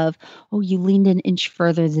slivers of, oh, you leaned an inch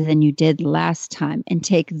further than you did last time, and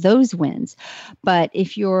take those wins. But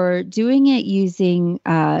if you're doing it using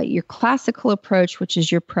your classical approach, which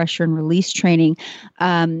is your pressure and release training,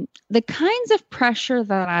 the kinds of pressure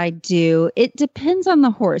that I do, it depends on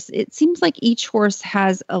the horse. It seems like each horse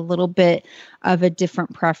has a little bit of a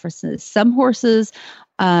different preferences. Some horses,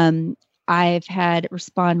 I've had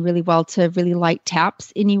respond really well to really light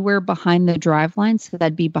taps anywhere behind the drive line. So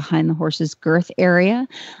that'd be behind the horse's girth area.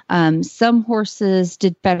 Some horses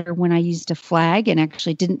did better when I used a flag and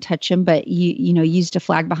actually didn't touch them, but used a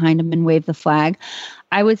flag behind them and waved the flag.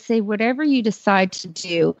 I would say whatever you decide to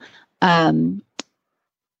do, it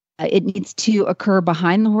needs to occur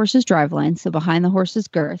behind the horse's drive line, so behind the horse's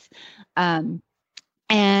girth. And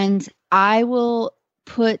I will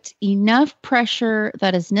put enough pressure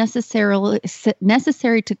that is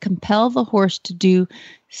necessary to compel the horse to do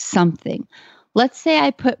something. Let's say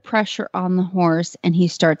I put pressure on the horse and he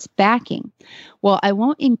starts backing. Well, I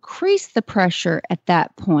won't increase the pressure at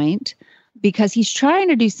that point because he's trying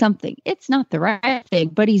to do something. It's not the right thing,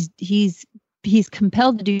 but he's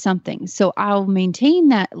compelled to do something. So I'll maintain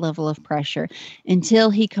that level of pressure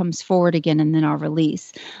until he comes forward again, and then I'll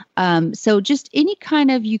release. So just any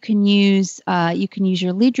kind of, you can use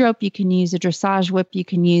your lead rope, you can use a dressage whip, you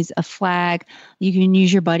can use a flag, you can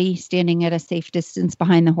use your buddy standing at a safe distance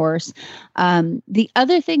behind the horse. The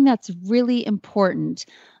other thing that's really important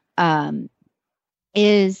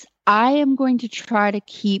is I am going to try to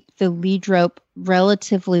keep the lead rope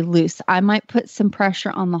relatively loose. I might put some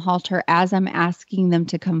pressure on the halter as I'm asking them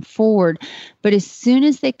to come forward. But as soon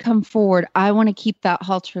as they come forward, I want to keep that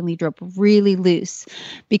halter and lead rope really loose.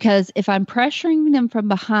 Because if I'm pressuring them from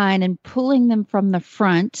behind and pulling them from the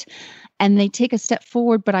front, and they take a step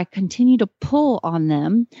forward, but I continue to pull on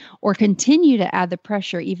them or continue to add the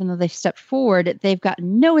pressure, even though they've stepped forward, they've got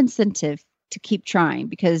no incentive to keep trying,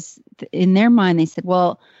 because in their mind, they said,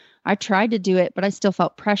 well, I tried to do it, but I still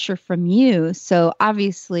felt pressure from you. So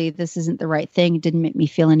obviously this isn't the right thing. It didn't make me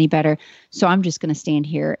feel any better. So I'm just going to stand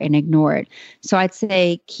here and ignore it. So I'd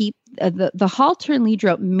say keep the halter and lead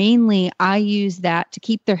rope. Mainly I use that to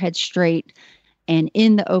keep their head straight and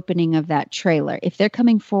in the opening of that trailer. If they're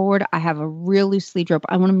coming forward, I have a real loose lead rope.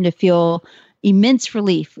 I want them to feel immense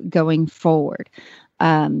relief going forward.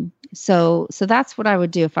 So that's what I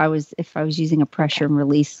would do if I was using a pressure and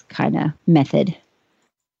release kind of method.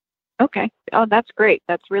 Okay. Oh, that's great.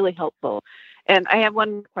 That's really helpful. And I have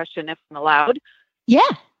one question, if I'm allowed. Yeah.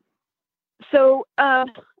 So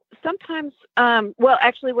sometimes, well,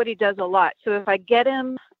 actually what he does a lot. So if I get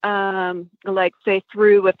him, like say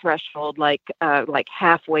through a threshold, like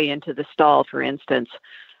halfway into the stall, for instance,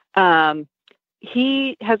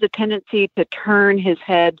 he has a tendency to turn his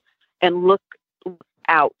head and look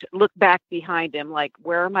back behind him, like,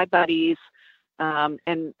 where are my buddies?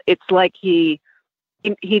 And it's like he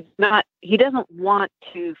doesn't want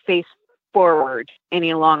to face forward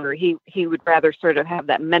any longer. He would rather sort of have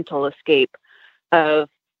that mental escape of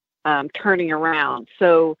turning around.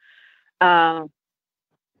 So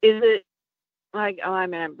is it like,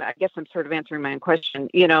 I guess I'm sort of answering my own question.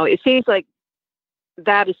 You know, it seems like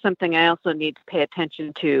that is something I also need to pay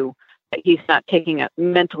attention to, that he's not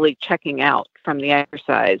mentally checking out from the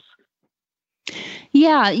exercise.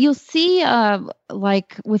 Yeah, you'll see,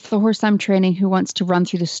 like with the horse I'm training who wants to run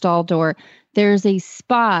through the stall door, there's a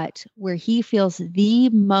spot where he feels the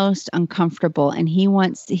most uncomfortable, and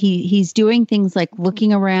he's doing things like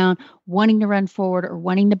looking around, wanting to run forward or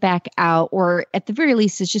wanting to back out, or at the very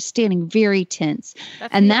least is just standing very tense.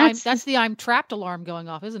 That's the I'm trapped alarm going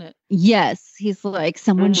off, isn't it? Yes, he's like,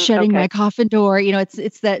 someone's shutting my coffin door. You know,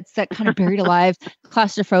 it's that kind of buried alive,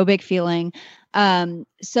 claustrophobic feeling.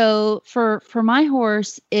 So for my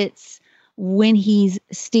horse, it's when he's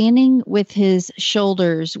standing with his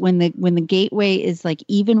shoulders, when the gateway is like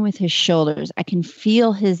even with his shoulders, I can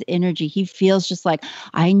feel his energy. He feels just like,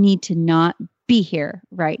 I need to not be here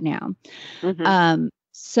right now. Mm-hmm.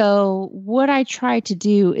 So what I try to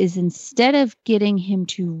do is, instead of getting him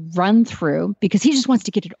to run through, because he just wants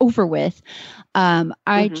to get it over with,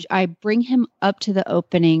 I bring him up to the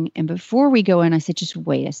opening, and before we go in, I say, just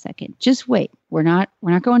wait a second, just wait. We're not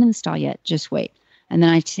going in the stall yet. Just wait. And then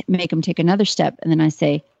I make him take another step, and then I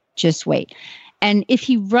say, just wait. And if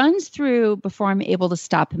he runs through before I'm able to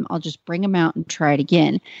stop him, I'll just bring him out and try it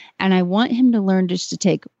again. And I want him to learn just to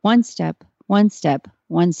take one step, one step,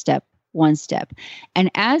 one step, one step. And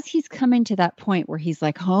as he's coming to that point where he's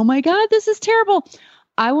like, oh my God, this is terrible,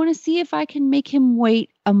 I want to see if I can make him wait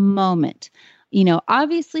a moment. You know,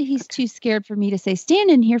 obviously he's too scared for me to say, stand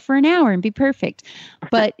in here for an hour and be perfect.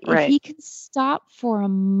 But if he can stop for a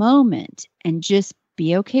moment and just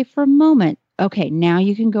be okay for a moment, okay, now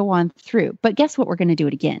you can go on through. But guess what? We're going to do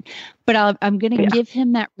it again. But I'm going to give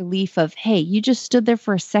him that relief of, hey, you just stood there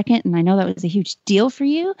for a second, and I know that was a huge deal for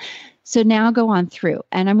you. So now go on through.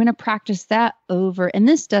 And I'm going to practice that over. And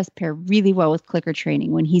this does pair really well with clicker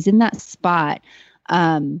training. When he's in that spot,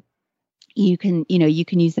 you can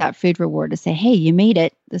use that food reward to say, hey, you made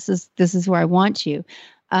it. This is where I want you.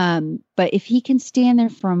 But if he can stand there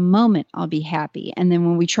for a moment, I'll be happy. And then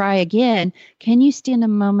when we try again, can you stand a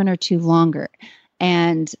moment or two longer?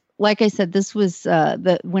 And like I said, this was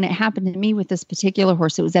when it happened to me with this particular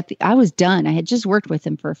horse, it was I was done. I had just worked with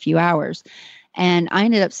him for a few hours, and I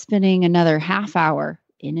ended up spending another half hour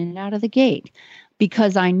in and out of the gate,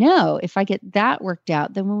 because I know if I get that worked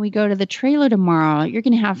out, then when we go to the trailer tomorrow, you're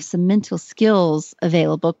going to have some mental skills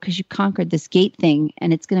available because you conquered this gate thing,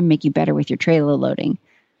 and it's going to make you better with your trailer loading.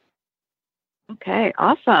 Okay,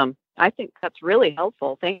 awesome. I think that's really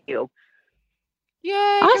helpful. Thank you. Yay,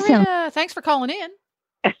 awesome. Karina. Thanks for calling in.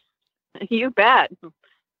 You bet.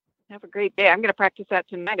 Have a great day. I'm going to practice that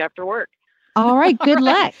tonight after work. All right, good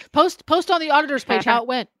luck. Post on the auditor's page how it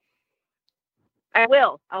went. I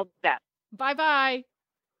will. I'll do that. Bye-bye.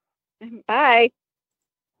 Bye.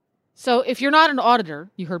 So if you're not an auditor,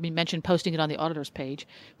 you heard me mention posting it on the auditor's page.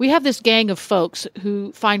 We have this gang of folks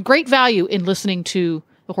who find great value in listening to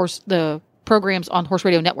the programs on Horse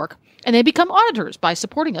Radio Network. And they become auditors by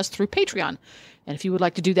supporting us through Patreon. And if you would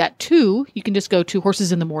like to do that too, you can just go to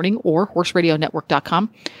Horses in the Morning or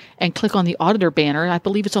horseradionetwork.com and click on the auditor banner. I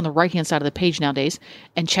believe it's on the right-hand side of the page nowadays.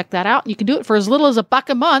 And check that out. You can do it for as little as $1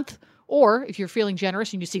 a month. Or if you're feeling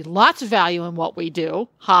generous and you see lots of value in what we do,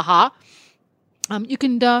 you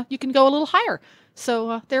can go a little higher.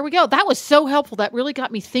 So there we go. That was so helpful. That really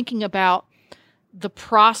got me thinking about the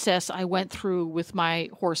process I went through with my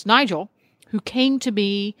horse, Nigel, who came to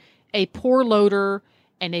be a poor loader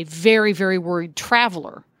and a very, very worried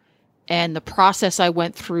traveler. And the process I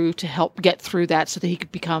went through to help get through that so that he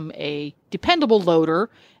could become a dependable loader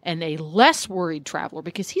and a less worried traveler,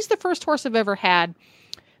 because he's the first horse I've ever had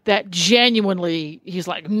that genuinely, he's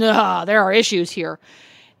like, nah, there are issues here.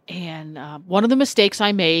 And one of the mistakes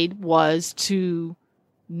I made was to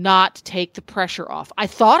not take the pressure off. I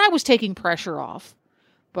thought I was taking pressure off,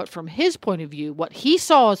 but from his point of view, what he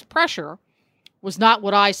saw as pressure was not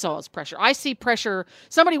what I saw as pressure. I see pressure,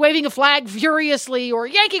 somebody waving a flag furiously or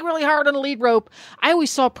yanking really hard on a lead rope. I always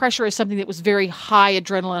saw pressure as something that was very high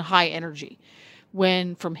adrenaline, high energy.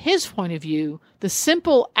 When from his point of view, the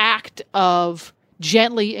simple act of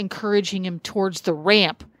gently encouraging him towards the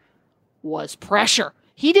ramp was pressure.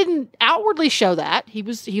 He didn't outwardly show that. He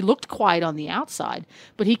looked quiet on the outside,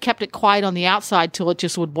 but he kept it quiet on the outside till it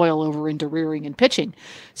just would boil over into rearing and pitching.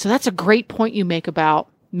 So that's a great point you make about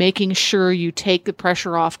making sure you take the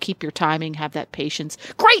pressure off, keep your timing, have that patience.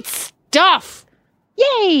 Great stuff!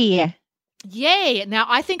 Yay! Yay! Now,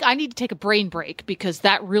 I think I need to take a brain break because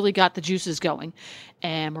that really got the juices going.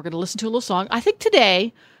 And we're going to listen to a little song. I think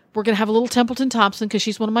today we're going to have a little Templeton Thompson because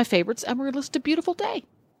she's one of my favorites. And we're going to listen to Beautiful Day.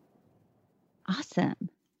 Awesome.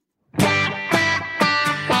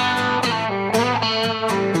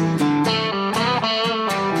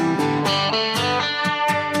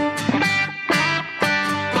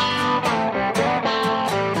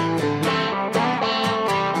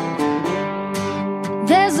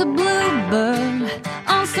 There's a bluebird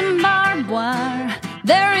on some barbed wire.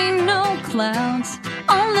 There ain't no clouds,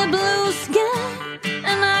 only blue sky.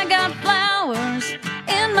 And I got flowers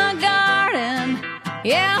in my garden.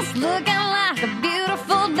 Yeah, it's looking like a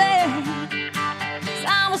beautiful day. So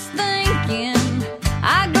I was thinking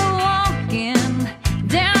I'd go walking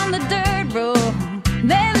down the dirt road.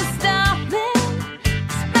 Maybe stop and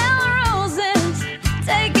smell the roses.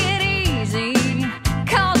 Take it easy,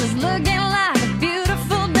 'cause it's looking like a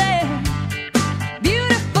beautiful day.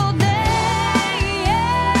 Beautiful day,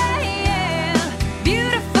 yeah, yeah.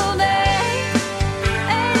 Beautiful day.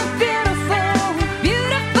 Ain't it beautiful?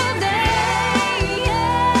 Beautiful day,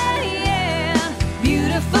 yeah, yeah.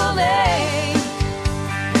 Beautiful day.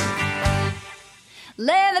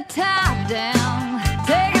 Lay the top down,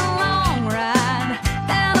 take a long ride.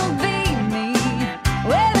 That'll be me,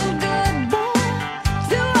 waving goodbye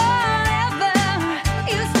to whatever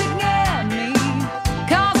used to get me.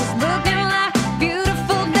 'Cause it's looking like a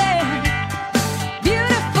beautiful day.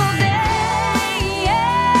 Beautiful day,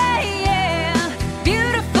 yeah, yeah.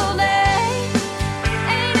 Beautiful day.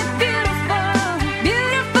 Ain't it beautiful?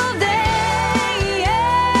 Beautiful day,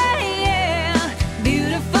 yeah, yeah.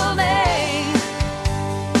 Beautiful day.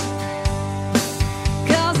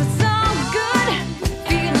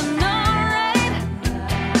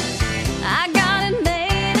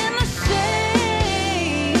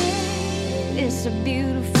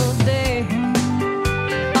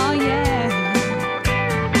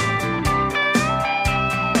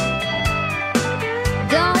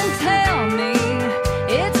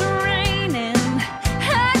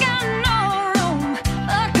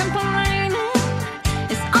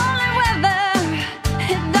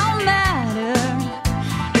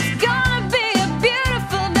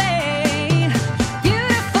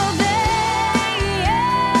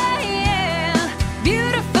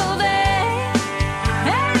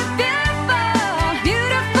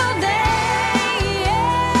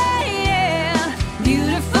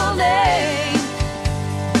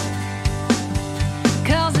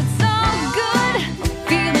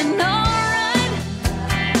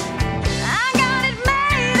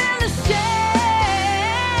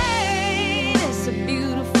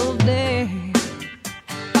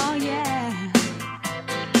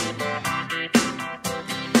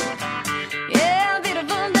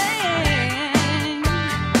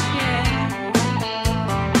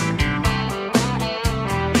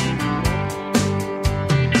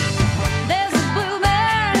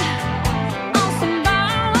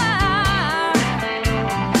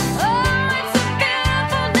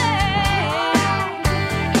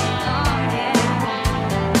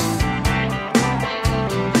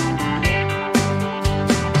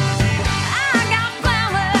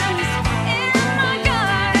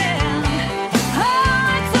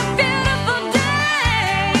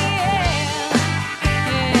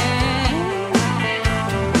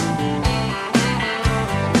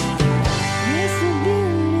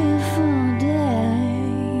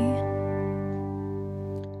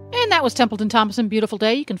 that was Templeton Thompson, Beautiful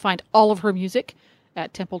Day. You can find all of her music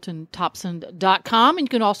at templetonthompson.com. And you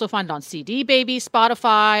can also find it on CD Baby,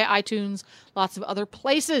 Spotify, iTunes, lots of other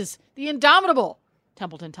places. The indomitable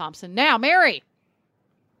Templeton Thompson. Now, Mary.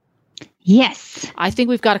 Yes. I think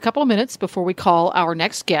we've got a couple of minutes before we call our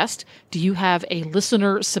next guest. Do you have a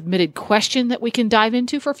listener-submitted question that we can dive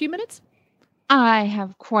into for a few minutes? I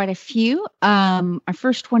have quite a few. Our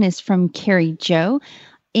first one is from Carrie Joe.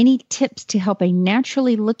 Any tips to help a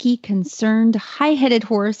naturally looky, concerned, high-headed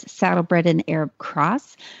horse, saddlebred and Arab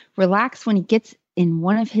cross, relax when he gets in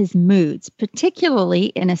one of his moods, particularly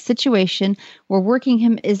in a situation where working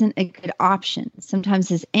him isn't a good option? Sometimes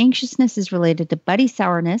his anxiousness is related to buddy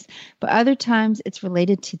sourness, but other times it's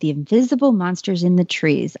related to the invisible monsters in the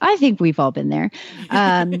trees. I think we've all been there.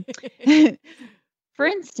 For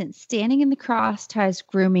instance, standing in the cross ties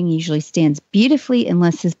grooming usually stands beautifully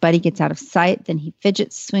unless his buddy gets out of sight. Then he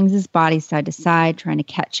fidgets, swings his body side to side, trying to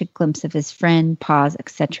catch a glimpse of his friend, paws,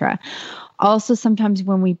 etc. Also, sometimes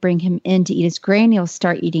when we bring him in to eat his grain, he'll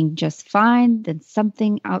start eating just fine. Then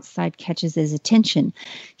something outside catches his attention.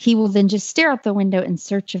 He will then just stare out the window in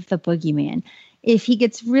search of the boogeyman. If he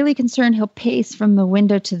gets really concerned, he'll pace from the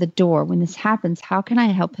window to the door. When this happens, how can I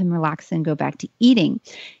help him relax and go back to eating?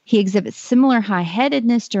 He exhibits similar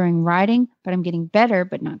high-headedness during riding, but I'm getting better,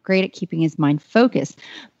 but not great at keeping his mind focused.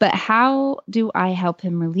 But how do I help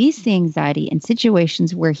him release the anxiety in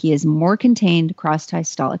situations where he is more contained, cross-tie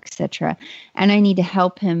stall, etc.? And I need to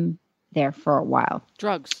help him there for a while.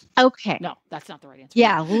 Drugs. Okay. No, that's not the right answer.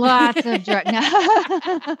 Yeah, lots of drugs.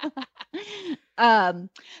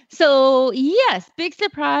 So yes, big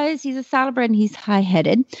surprise. He's a saddlebred and he's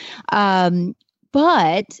high-headed.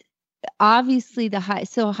 But obviously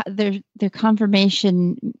their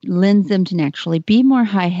conformation lends them to naturally be more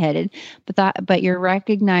high-headed, but you're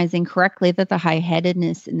recognizing correctly that the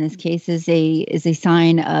high-headedness in this case is a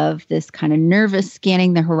sign of this kind of nervous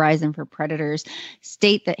scanning the horizon for predators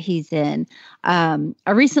state that he's in. I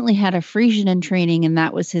recently had a Frisian in training, and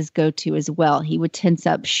that was his go-to as well. He would tense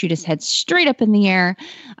up, shoot his head straight up in the air.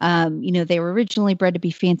 They were originally bred to be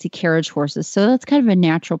fancy carriage horses, so that's kind of a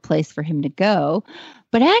natural place for him to go.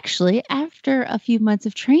 But actually, after a few months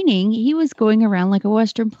of training, he was going around like a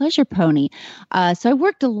Western pleasure pony. So I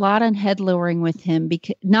worked a lot on head lowering with him,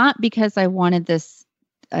 not because I wanted this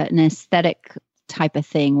an aesthetic type of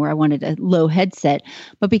thing where I wanted a low headset,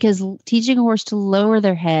 but because teaching a horse to lower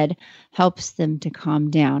their head helps them to calm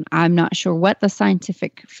down. I'm not sure what the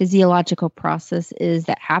scientific physiological process is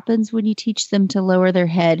that happens when you teach them to lower their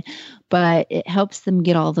head, but it helps them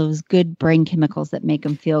get all those good brain chemicals that make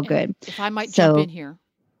them feel good. If I might jump in here.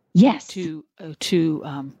 Yes. To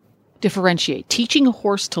differentiate, teaching a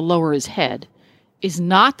horse to lower his head is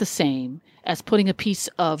not the same as putting a piece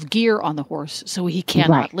of gear on the horse so he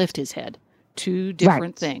cannot lift his head. Two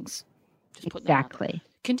different things. Just putting that out there.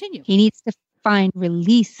 Continue. He needs to find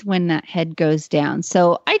release when that head goes down.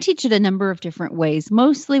 So I teach it a number of different ways,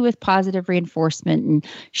 mostly with positive reinforcement and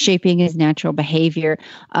shaping his natural behavior.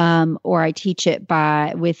 Or I teach it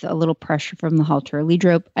with a little pressure from the halter or lead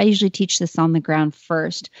rope. I usually teach this on the ground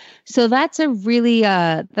first. So that's I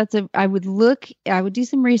would do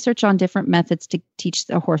some research on different methods to teach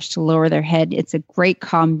the horse to lower their head. It's a great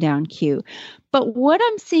calm down cue. But what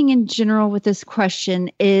I'm seeing in general with this question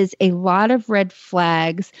is a lot of red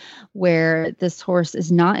flags where this horse is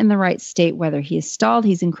not in the right state, whether he is stalled,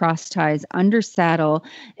 he's in cross ties, under saddle.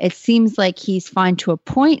 It seems like he's fine to a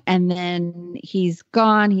point, and then he's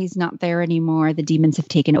gone. He's not there anymore. The demons have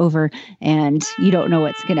taken over, and you don't know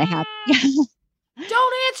what's going to happen.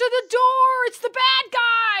 Don't answer the door. It's the bad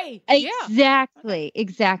guy.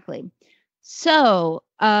 Exactly. So,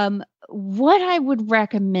 what I would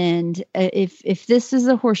recommend if this is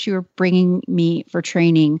a horse you were bringing me for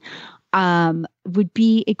training, would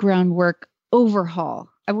be a groundwork overhaul.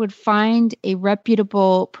 I would find a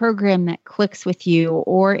reputable program that clicks with you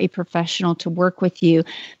or a professional to work with you,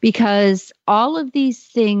 because all of these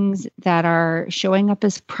things that are showing up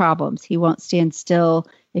as problems, he won't stand still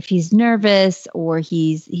if he's nervous, or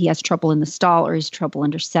he has trouble in the stall, or he's trouble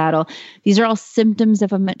under saddle. These are all symptoms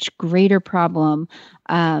of a much greater problem,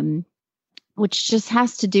 which just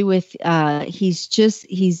has to do with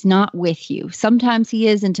he's not with you. Sometimes he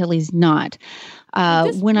is until he's not.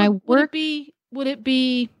 Would it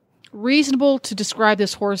be reasonable to describe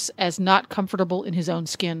this horse as not comfortable in his own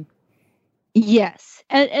skin? Yes,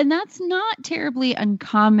 and that's not terribly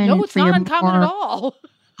uncommon. No, it's not uncommon at all.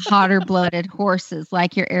 Hotter-blooded horses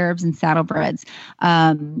like your Arabs and saddlebreds.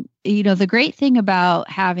 The great thing about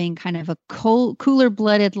having kind of a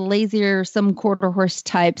cooler-blooded, lazier, some quarter horse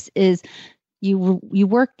types is You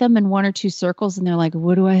work them in 1 or 2 circles and they're like,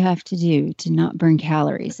 what do I have to do to not burn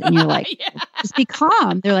calories? And you're like, just be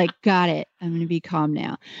calm. They're like, got it. I'm going to be calm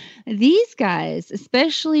now. These guys,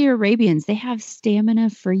 especially Arabians, they have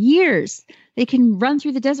stamina for years. They can run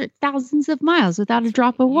through the desert thousands of miles without a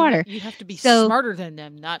drop of water. You have to be smarter than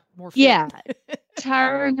them, not more fit. Yeah.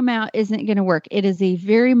 Tiring them out isn't going to work. It is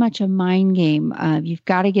very much a mind game. You've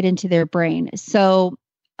got to get into their brain. So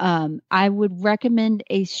I would recommend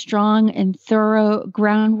a strong and thorough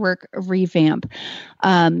groundwork revamp,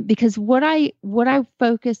 because what I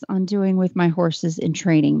focus on doing with my horses in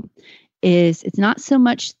training is it's not so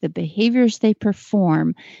much the behaviors they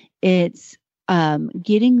perform, it's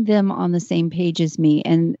getting them on the same page as me.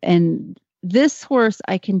 And this horse,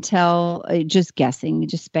 I can tell, just guessing,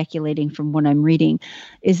 just speculating from what I'm reading,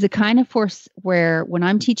 is the kind of horse where when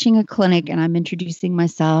I'm teaching a clinic and I'm introducing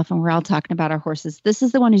myself and we're all talking about our horses, this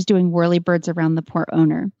is the one who's doing whirlybirds around the poor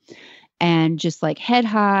owner and just like head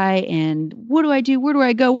high and what do I do? Where do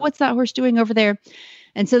I go? What's that horse doing over there?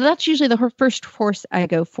 And so that's usually the first horse I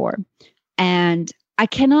go for. And I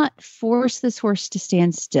cannot force this horse to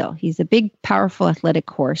stand still. He's a big, powerful, athletic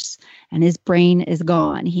horse, and his brain is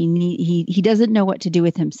gone. He doesn't know what to do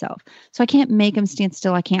with himself. So I can't make him stand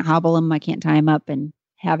still. I can't hobble him. I can't tie him up and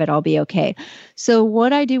have it all be okay. So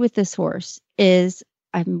what I do with this horse is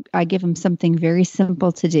I give him something very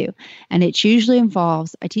simple to do. And it usually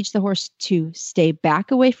involves, I teach the horse to stay back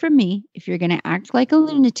away from me. If you're going to act like a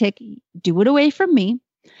lunatic, do it away from me.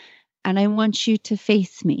 And I want you to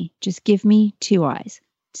face me. Just give me 2 eyes.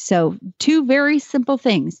 So 2 very simple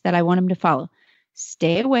things that I want him to follow.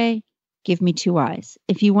 Stay away. Give me 2 eyes.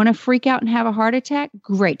 If you want to freak out and have a heart attack,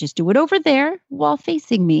 great. Just do it over there while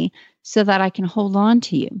facing me so that I can hold on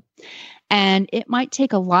to you. And it might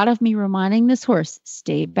take a lot of me reminding this horse,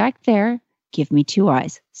 stay back there. Give me 2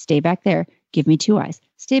 eyes. Stay back there. Give me 2 eyes.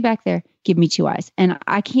 Stay back there. Give me 2 eyes. And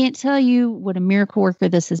I can't tell you what a miracle worker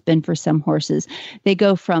this has been for some horses. They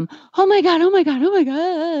go from, oh my God, oh my God, oh my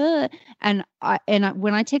God. And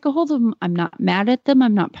when I take a hold of them, I'm not mad at them.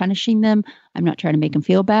 I'm not punishing them. I'm not trying to make them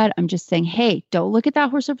feel bad. I'm just saying, hey, don't look at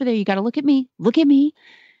that horse over there. You got to look at me. Look at me.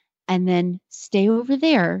 And then stay over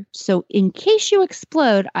there. So in case you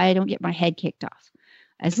explode, I don't get my head kicked off.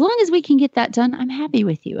 As long as we can get that done, I'm happy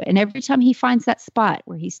with you. And every time he finds that spot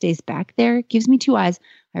where he stays back there, gives me 2 eyes,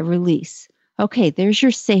 I release. Okay, there's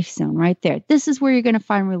your safe zone right there. This is where you're going to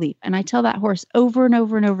find relief. And I tell that horse over and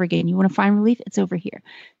over and over again, you want to find relief? It's over here.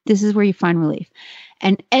 This is where you find relief.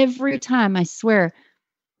 And every time, I swear,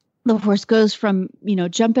 the horse goes from,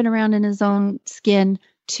 jumping around in his own skin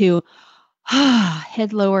to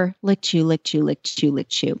head lower, lick, chew, lick, chew, lick, chew, lick,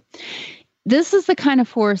 chew. This is the kind of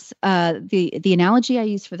horse, the analogy I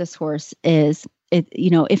use for this horse is,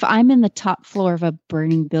 if I'm in the top floor of a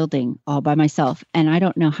burning building all by myself and I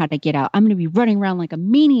don't know how to get out, I'm going to be running around like a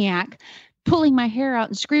maniac, pulling my hair out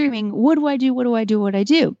and screaming, what do I do? What do I do? What do I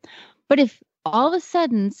do? But if all of a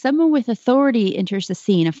sudden someone with authority enters the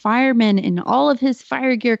scene, a fireman in all of his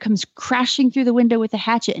fire gear comes crashing through the window with a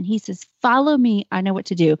hatchet and he says, follow me, I know what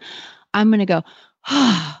to do. I'm going to go,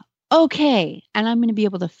 okay. And I'm going to be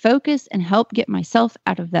able to focus and help get myself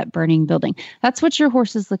out of that burning building. That's what your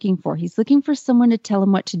horse is looking for. He's looking for someone to tell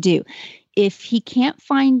him what to do. If he can't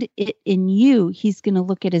find it in you, he's going to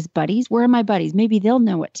look at his buddies. Where are my buddies? Maybe they'll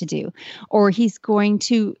know what to do. Or he's going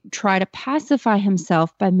to try to pacify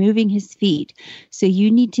himself by moving his feet. So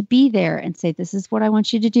you need to be there and say, this is what I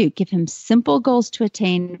want you to do. Give him simple goals to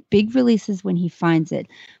attain, big releases when he finds it.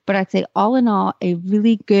 But I'd say all in all, a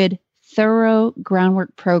really good, thorough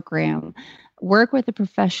groundwork program, work with a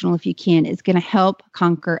professional if you can, is going to help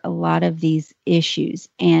conquer a lot of these issues.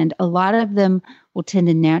 And a lot of them will tend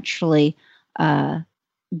to naturally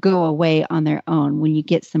go away on their own when you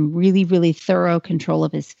get some really, really thorough control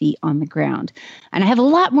of his feet on the ground. And I have a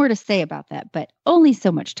lot more to say about that, but only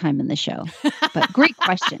so much time in the show. But great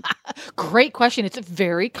question. Great question. It's a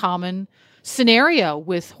very common scenario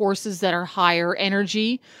with horses that are higher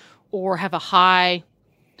energy or have a high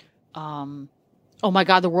oh my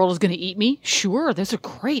God, the world is going to eat me. Sure, those are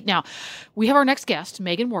great. Now, we have our next guest,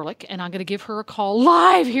 Megan Warlick, and I'm going to give her a call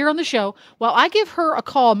live here on the show. While I give her a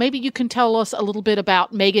call, maybe you can tell us a little bit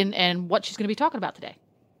about Megan and what she's going to be talking about today.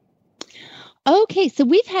 Okay, so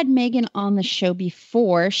we've had Megan on the show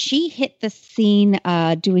before. She hit the scene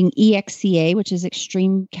doing EXCA, which is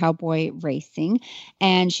Extreme Cowboy Racing,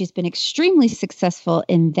 and she's been extremely successful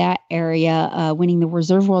in that area, winning the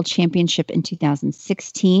Reserve World Championship in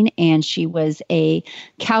 2016, and she was a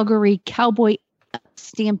Calgary Cowboy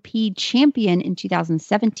Stampede champion in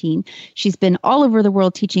 2017. She's been all over the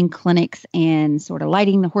world teaching clinics and sort of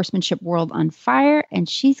lighting the horsemanship world on fire. And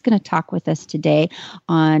she's going to talk with us today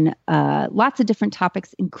on lots of different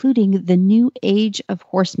topics, including the new age of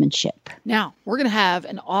horsemanship. Now, we're going to have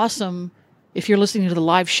an awesome, if you're listening to the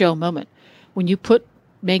live show moment, when you put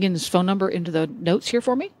Megan's phone number into the notes here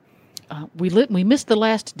for me, we missed the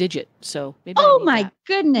last digit. So maybe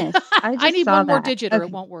goodness. I need one more digit or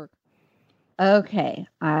it won't work. Okay,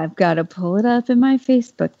 I've got to pull it up in my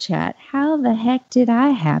Facebook chat. How the heck did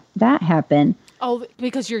that happen? Oh,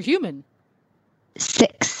 because you're human.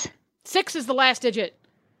 6. 6 is the last digit.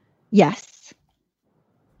 Yes.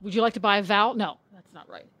 Would you like to buy a vowel? No, that's not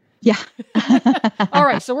right. Yeah. All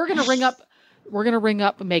right, so we're gonna ring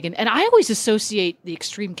up Megan, and I always associate the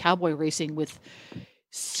extreme cowboy racing with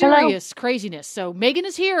serious craziness. So Megan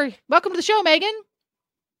is here. Welcome to the show, Megan.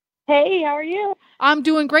 Hey, how are you? I'm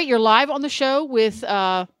doing great. You're live on the show with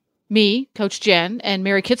me, Coach Jen, and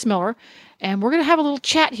Mary Kitzmiller, and we're going to have a little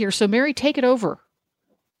chat here. So, Mary, take it over.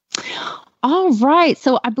 All right.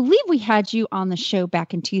 So I believe we had you on the show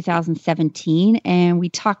back in 2017, and we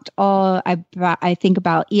talked I think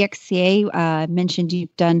about EXCA. Mentioned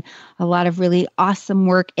you've done a lot of really awesome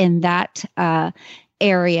work in that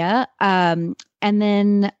area. And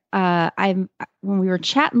then when we were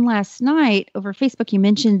chatting last night over Facebook, you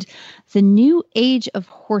mentioned the new age of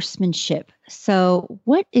horsemanship. So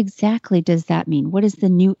what exactly does that mean? What is the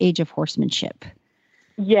new age of horsemanship?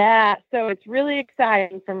 Yeah, so it's really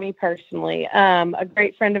exciting for me personally. A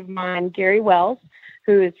great friend of mine, Gary Wells,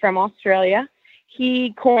 who is from Australia,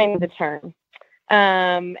 he coined the term.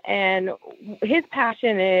 And his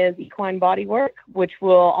passion is equine body work, which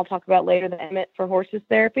I'll talk about later, the Emmett for horses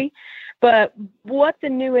therapy. But what the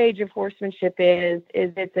new age of horsemanship is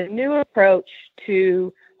it's a new approach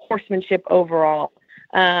to horsemanship overall.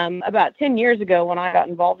 About 10 years ago when I got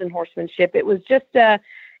involved in horsemanship, it was just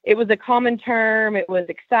it was a common term. It was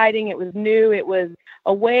exciting. It was new. It was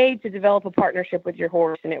a way to develop a partnership with your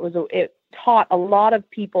horse. And it taught a lot of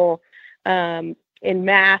people, in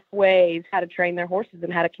mass ways, how to train their horses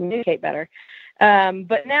and how to communicate better.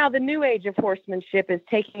 But now the new age of horsemanship is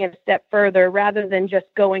taking it a step further. Rather than just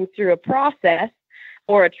going through a process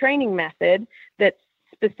or a training method that's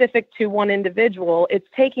specific to one individual, it's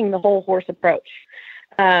taking the whole horse approach.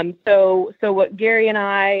 So what Gary and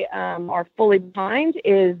I are fully behind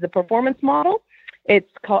is the performance model. It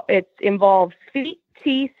involves feet,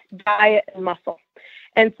 teeth, diet, and muscle.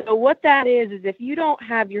 And so what that is if you don't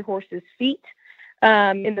have your horse's feet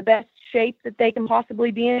in the best shape that they can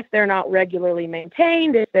possibly be in, if they're not regularly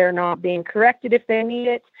maintained, if they're not being corrected if they need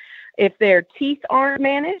it, if their teeth aren't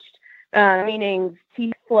managed, meaning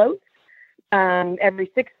teeth floats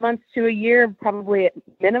every 6 months to a year, probably at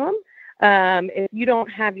minimum. If you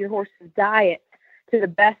don't have your horse's diet to the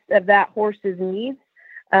best of that horse's needs,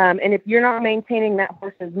 and if you're not maintaining that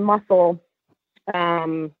horse's muscle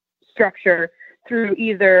structure through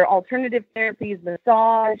either alternative therapies,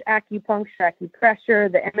 massage, acupuncture,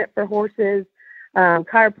 acupressure, the Emmett for horses,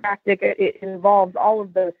 chiropractic, it involves all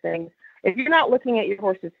of those things. If you're not looking at your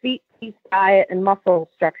horse's feet, teeth, diet, and muscle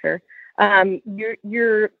structure,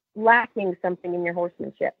 you're lacking something in your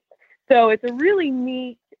horsemanship. So it's a really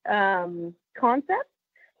neat concept,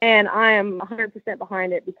 and I am 100%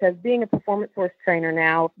 behind it, because being a performance horse trainer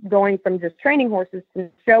now, going from just training horses to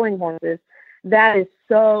showing horses, that is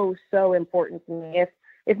so, so important to me.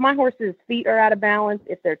 If my horse's feet are out of balance,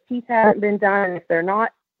 if their teeth haven't been done, if they're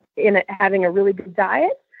not having a really good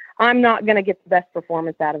diet, I'm not going to get the best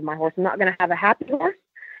performance out of my horse. I'm not going to have a happy horse,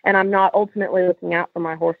 and I'm not ultimately looking out for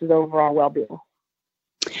my horse's overall well-being.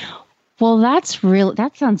 Well,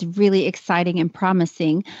 that sounds really exciting and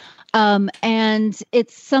promising. And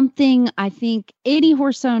it's something I think any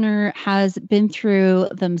horse owner has been through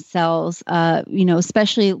themselves,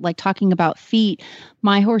 especially like talking about feet.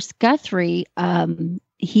 My horse Guthrie,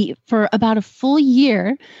 he, for about a full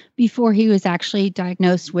year before he was actually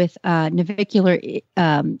diagnosed with navicular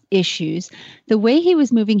issues, the way he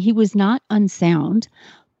was moving, he was not unsound,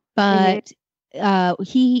 but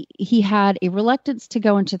he had a reluctance to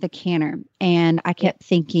go into the canter, and I kept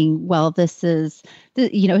thinking, well, this is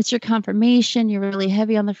it's your conformation. You're really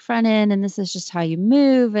heavy on the front end, and this is just how you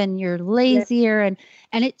move, and you're lazier. And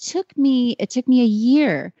it took me a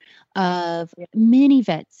year of many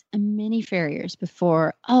vets and many farriers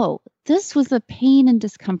before, this was a pain and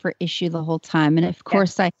discomfort issue the whole time. And of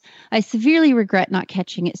course, I severely regret not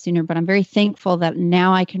catching it sooner, but I'm very thankful that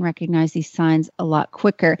now I can recognize these signs a lot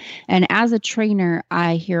quicker. And as a trainer,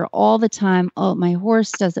 I hear all the time, oh, my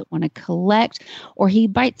horse doesn't want to collect, or he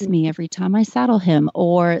bites me every time I saddle him,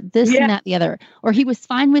 or this and that, the other, or he was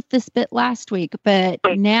fine with this bit last week, but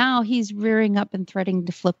now he's rearing up and threatening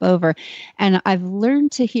to flip over. And I've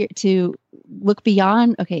learned to look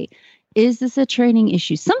beyond, okay, is this a training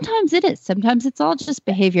issue? Sometimes it is. Sometimes it's all just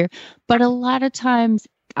behavior. But a lot of times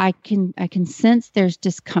I can sense there's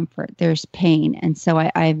discomfort, there's pain. And so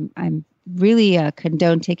I'm really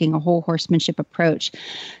condone taking a whole horsemanship approach.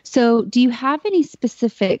 So do you have any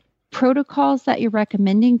specific protocols that you're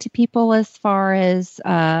recommending to people as far as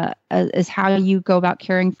how you go about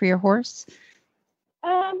caring for your horse?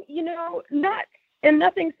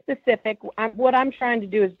 Nothing specific. What I'm trying to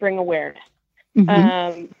do is bring awareness.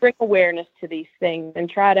 Bring awareness to these things and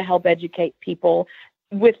try to help educate people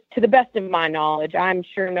to the best of my knowledge. I'm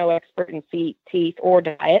sure no expert in feet, teeth, or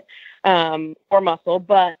diet, or muscle,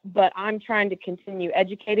 but I'm trying to continue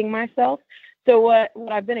educating myself. So what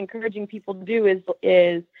I've been encouraging people to do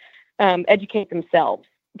is educate themselves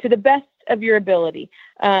to the best of your ability.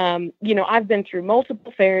 I've been through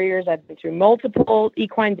multiple farriers. I've been through multiple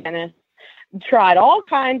equine dentists, tried all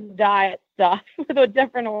kinds of diet stuff with the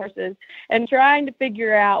different horses and trying to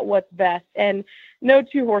figure out what's best. And no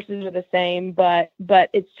two horses are the same, but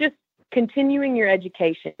it's just continuing your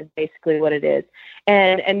education is basically what it is.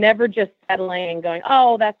 And never just settling and going,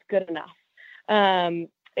 oh, that's good enough.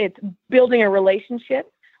 It's building a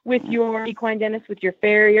relationship with your equine dentist, with your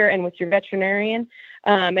farrier, and with your veterinarian,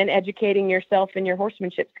 and educating yourself in your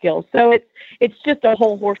horsemanship skills. So it's just a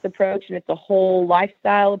whole horse approach, and it's a whole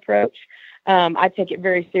lifestyle approach. I take it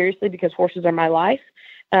very seriously because horses are my life.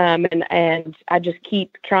 And I just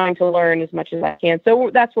keep trying to learn as much as I can. So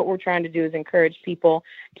that's what we're trying to do, is encourage people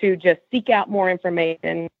to just seek out more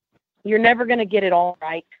information. You're never going to get it all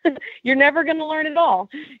right. You're never going to learn it all.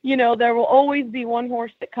 There will always be one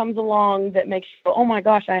horse that comes along that makes you go, oh my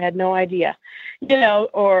gosh, I had no idea,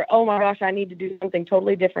 or, oh my gosh, I need to do something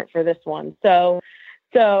totally different for this one. So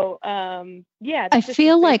yeah. I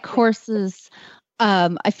feel like horses,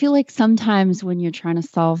 I feel like sometimes when you're trying to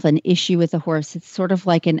solve an issue with a horse, it's sort of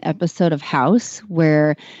like an episode of House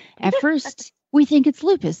where at first we think it's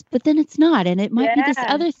lupus, but then it's not. And it might be this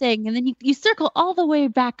other thing. And then you circle all the way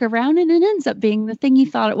back around and it ends up being the thing you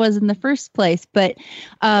thought it was in the first place. But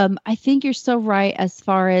I think you're so right as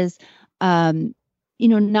far as,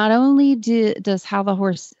 not only does how the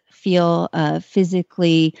horse feel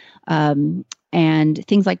physically, and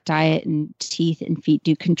things like diet and teeth and feet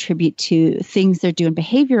do contribute to things they're doing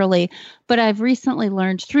behaviorally. But I've recently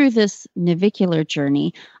learned through this navicular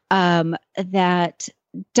journey that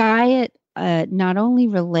diet not only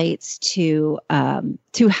relates to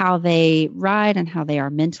how they ride and how they are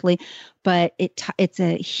mentally, but it's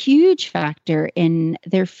a huge factor in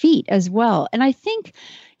their feet as well. And I think,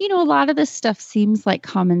 a lot of this stuff seems like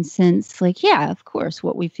common sense. Like, yeah, of course,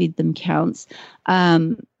 what we feed them counts.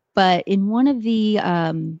 But in one of the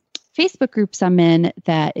Facebook groups I'm in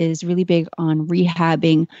that is really big on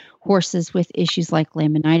rehabbing horses with issues like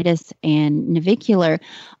laminitis and navicular,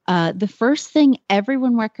 the first thing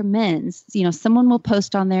everyone recommends, someone will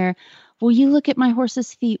post on there, well, you look at my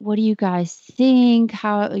horse's feet. What do you guys think?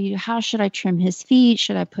 How should I trim his feet?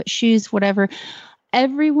 Should I put shoes? Whatever.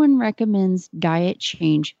 Everyone recommends diet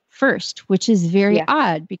change first, which is very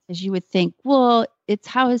odd because you would think, well, it's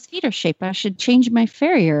how his feet are shaped. I should change my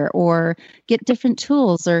farrier or get different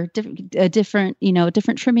tools or different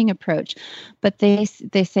trimming approach. But they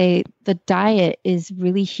say the diet is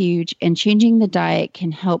really huge, and changing the diet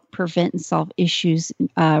can help prevent and solve issues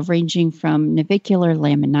ranging from navicular,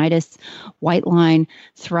 laminitis, white line,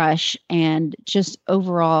 thrush, and just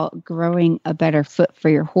overall growing a better foot for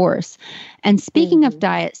your horse. And speaking of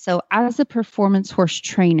diet, so as a performance horse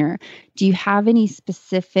trainer, do you have any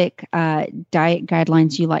specific diet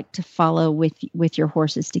guidelines you like to follow with your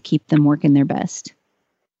horses to keep them working their best?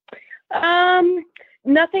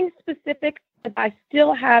 Nothing specific, but I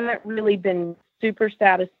still haven't really been super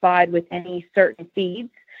satisfied with any certain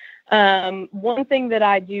feeds. One thing that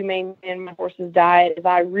I do mainly in my horse's diet is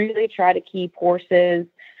I really try to keep horses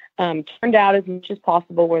turned out as much as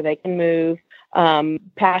possible where they can move.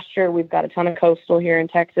 Pasture, we've got a ton of coastal here in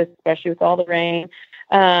Texas, especially with all the rain.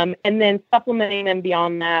 And then supplementing them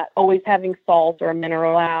beyond that, always having salt or a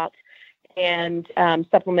mineral out, and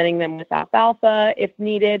supplementing them with alfalfa if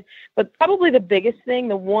needed. But probably the biggest thing,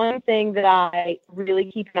 the one thing that I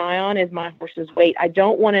really keep an eye on is my horse's weight. I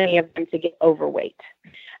don't want any of them to get overweight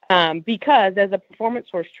because as a performance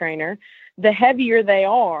horse trainer, the heavier they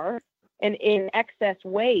are, and in excess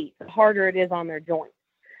weight, the harder it is on their joints.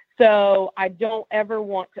 So I don't ever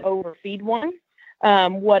want to overfeed one.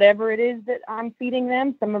 Whatever it is that I'm feeding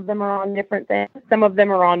them, some of them are on different things. Some of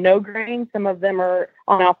them are on no grain. Some of them are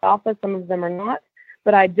on alfalfa. Some of them are not.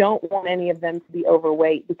 But I don't want any of them to be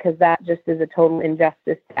overweight, because that just is a total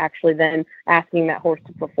injustice to actually then asking that horse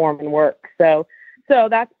to perform and work. So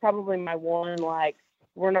that's probably my one, like,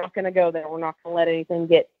 we're not going to go there. We're not going to let anything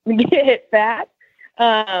get fat.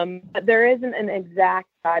 But there isn't an exact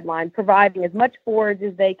guideline. Providing as much forage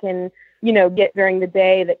as they can, get during the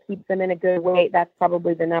day that keeps them in a good weight. That's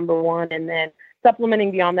probably the number one. And then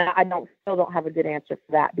supplementing beyond that, I still don't have a good answer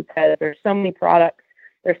for that, because there's so many products.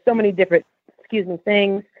 There's so many different,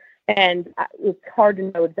 things. And it's hard to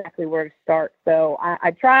know exactly where to start. So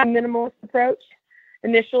I try a minimalist approach.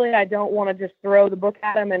 Initially, I don't want to just throw the book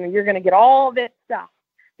at them and you're going to get all this stuff,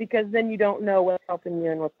 because then you don't know what's helping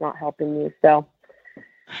you and what's not helping you. So.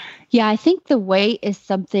 Yeah, I think the weight is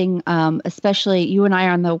something, especially you and I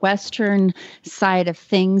are on the Western side of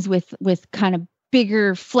things with kind of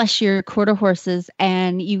bigger, fleshier quarter horses,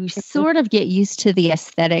 and you sort of get used to the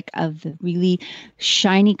aesthetic of the really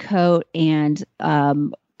shiny coat and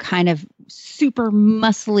kind of super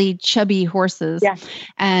muscly, chubby horses. Yeah.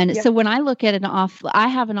 And so when I look at I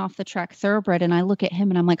have an off the track thoroughbred, and I look at him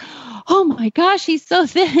and I'm like, oh my gosh, he's so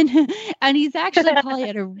thin. And he's actually probably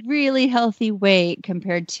at a really healthy weight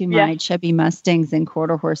compared to my chubby Mustangs and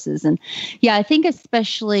quarter horses. And yeah, I think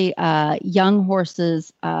especially young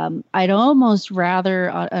horses, I'd almost rather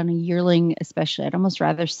on a yearling, especially, I'd almost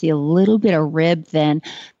rather see a little bit of rib than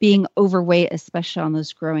being overweight, especially on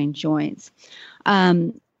those growing joints.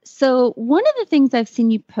 So one of the things I've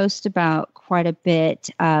seen you post about quite a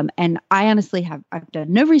bit, and I honestly I've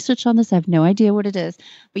done no research on this. I have no idea what it is,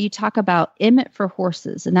 but you talk about Emmett for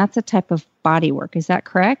horses, and that's a type of body work. Is that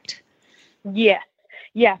correct? Yes.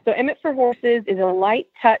 Yeah. So Emmett for horses is a light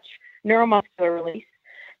touch neuromuscular release.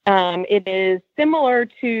 It is similar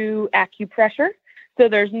to acupressure. So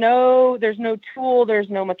there's no tool, there's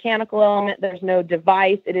no mechanical element, there's no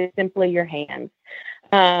device. It is simply your hands.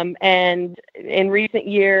 And in recent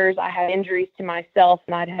years, I had injuries to myself,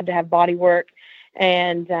 and I'd had to have body work.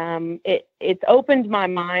 And it's opened my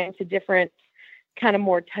mind to different kind of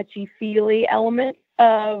more touchy-feely elements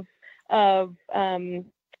of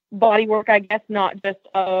body work, I guess, not just,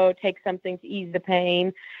 take something to ease the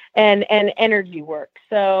pain, and energy work.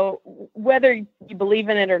 So whether you believe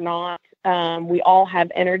in it or not, we all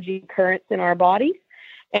have energy currents in our bodies,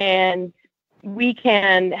 and we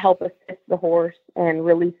can help assist the horse and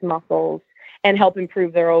release muscles and help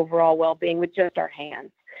improve their overall well-being with just our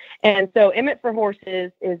hands. And so Emmett for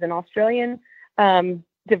Horses is an Australian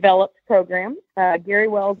developed program. Gary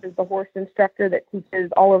Wells is the horse instructor that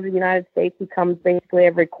teaches all over the United States. He comes basically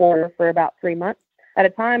every quarter for about 3 months at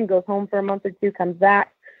a time, goes home for a month or two, comes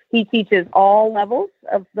back. He teaches all levels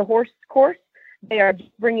of the horse course. They are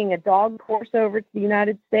bringing a dog course over to the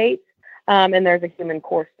United States. And there's a human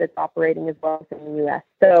course that's operating as well in the U.S.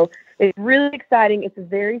 So it's really exciting. It's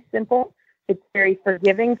very simple. It's very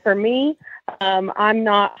forgiving for me. I'm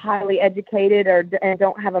not highly educated and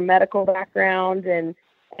don't have a medical background.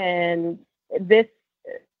 And this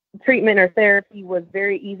treatment or therapy was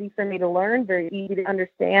very easy for me to learn, very easy to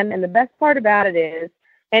understand. And the best part about it is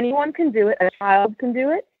anyone can do it. A child can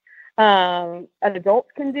do it. An adult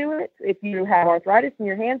can do it. If you have arthritis and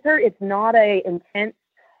your hands hurt, it's not a intense,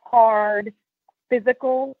 hard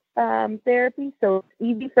physical therapy, so it's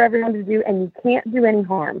easy for everyone to do, and you can't do any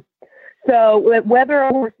harm. So whether a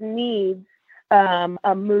horse needs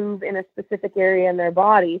a move in a specific area in their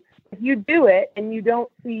body, if you do it and you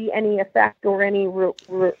don't see any effect or any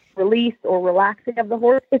release or relaxing of the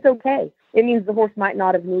horse, it's okay. It means the horse might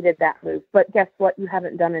not have needed that move, but guess what? You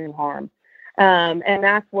haven't done any harm. And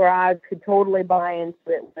that's where I could totally buy into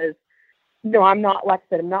it. Was, I'm not, like I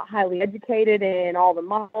said, I'm not highly educated in all the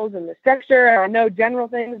muscles and the structure. I know general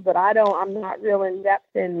things, but I'm not real in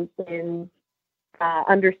depth in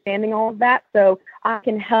understanding all of that. So I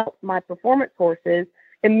can help my performance horses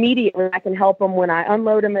immediately. I can help them when I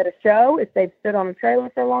unload them at a show. If they've stood on a trailer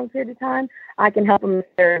for a long period of time, I can help them if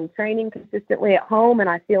they're in training consistently at home and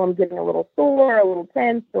I feel them getting a little sore, a little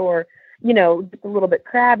tense, or, just a little bit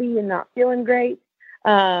crabby and not feeling great.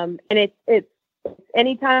 And it's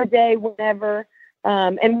any time of day, whenever.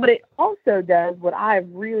 And what it also does, what I've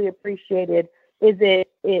really appreciated, is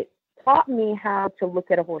it taught me how to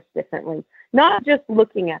look at a horse differently. Not just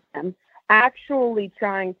looking at them, actually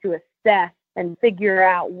trying to assess and figure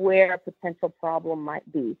out where a potential problem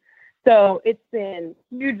might be. So it's been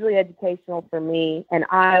hugely educational for me and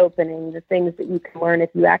eye-opening, the things that you can learn if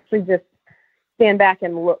you actually just stand back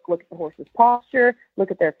and look at the horse's posture, look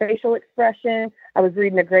at their facial expression. I was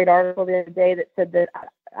reading a great article the other day that said that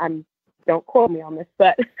don't quote me on this,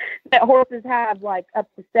 but that horses have like up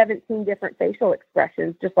to 17 different facial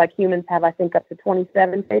expressions, just like humans have, I think, up to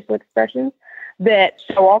 27 facial expressions that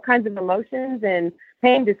show all kinds of emotions and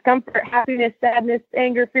pain, discomfort, happiness, sadness,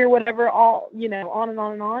 anger, fear, whatever, all, on and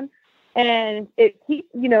on and on. And it keeps,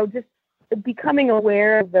 just becoming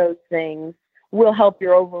aware of those things will help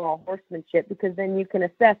your overall horsemanship, because then you can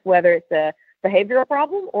assess whether it's a behavioral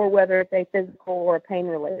problem or whether it's a physical or a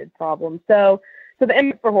pain-related problem. So the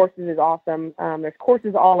Emmett for Horses is awesome. There's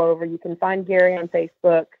courses all over. You can find Gary on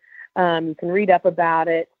Facebook. You can read up about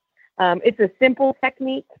it. It's a simple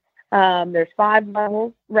technique. There's 5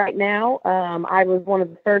 levels right now. I was one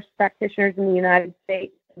of the first practitioners in the United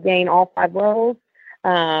States to gain all 5 levels.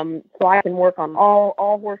 So I can work on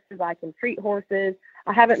all horses. I can treat horses.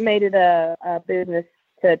 I haven't made it a business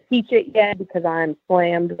to teach it yet because I'm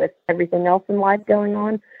slammed with everything else in life going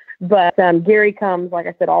on. But Gary comes, like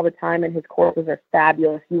I said, all the time, and his courses are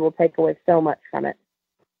fabulous. You will take away so much from it.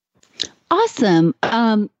 Awesome.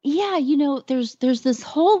 There's this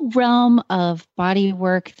whole realm of body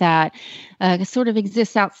work that sort of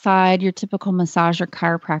exists outside your typical massage or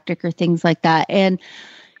chiropractic or things like that. And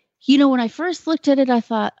when I first looked at it, I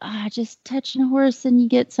thought, just touching a horse and you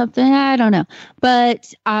get something. I don't know.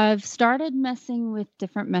 But I've started messing with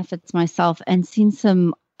different methods myself and seen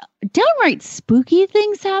some downright spooky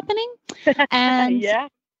things happening. And yeah.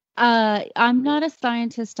 I'm not a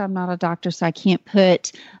scientist. I'm not a doctor, so I can't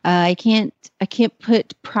put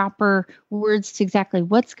proper words to exactly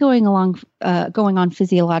what's going on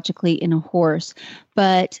physiologically in a horse.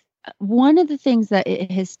 But one of the things that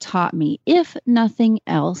it has taught me, if nothing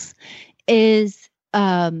else, is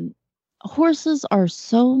horses are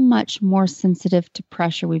so much more sensitive to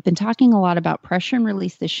pressure. We've been talking a lot about pressure and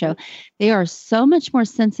release this show. They are so much more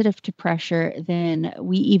sensitive to pressure than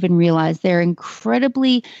we even realize. They're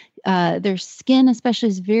incredibly, their skin especially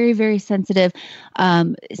is very, very sensitive.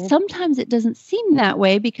 Sometimes it doesn't seem that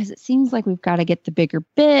way because it seems like we've got to get the bigger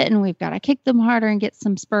bit and we've got to kick them harder and get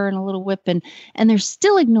some spur and a little whip, and they're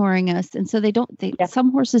still ignoring us. And so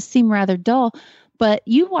some horses seem rather dull. But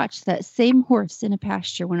you watch that same horse in a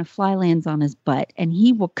pasture when a fly lands on his butt, and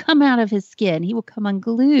he will come out of his skin. He will come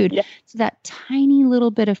unglued to that tiny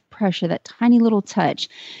little bit of pressure, that tiny little touch.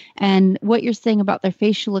 And what you're saying about their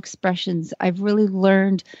facial expressions, I've really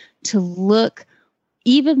learned to look,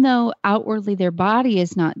 even though outwardly their body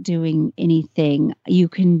is not doing anything, you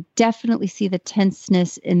can definitely see the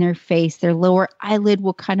tenseness in their face. Their lower eyelid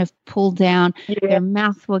will kind of pull down. Yeah. Their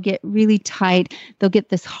mouth will get really tight. They'll get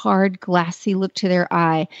this hard, glassy look to their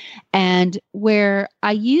eye. And where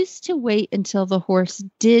I used to wait until the horse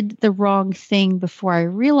did the wrong thing before I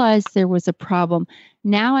realized there was a problem,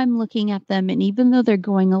 now I'm looking at them, and even though they're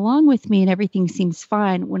going along with me and everything seems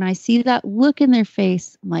fine, when I see that look in their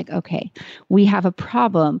face, I'm like, okay, we have a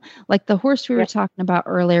problem. Like the horse we were talking about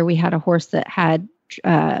earlier, we had a horse that had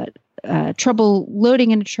trouble loading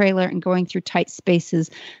in a trailer and going through tight spaces.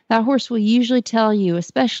 That horse will usually tell you,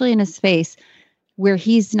 especially in his face, where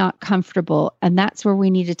he's not comfortable. And that's where we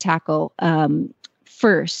need to tackle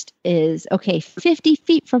first is, okay, 50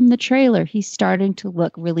 feet from the trailer, he's starting to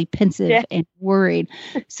look really pensive and worried.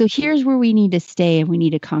 So here's where we need to stay, and we need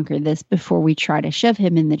to conquer this before we try to shove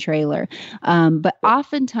him in the trailer. But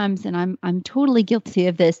oftentimes, and I'm totally guilty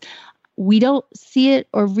of this, we don't see it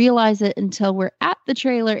or realize it until we're at the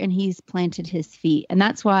trailer and he's planted his feet. And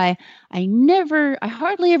that's why I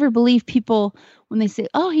hardly ever believe people when they say,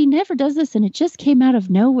 oh, he never does this and it just came out of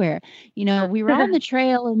nowhere. We were on the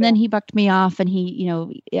trail and then he bucked me off, and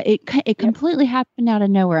it completely happened out of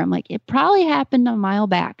nowhere. I'm like, it probably happened a mile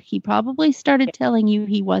back. He probably started telling you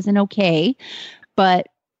he wasn't okay, but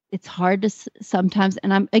it's hard to sometimes,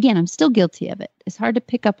 and I'm still guilty of it. It's hard to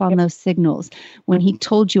pick up on those signals when he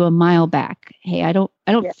told you a mile back, hey, I don't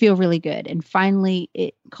feel really good. And finally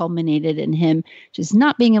it culminated in him just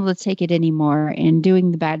not being able to take it anymore and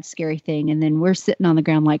doing the bad, scary thing. And then we're sitting on the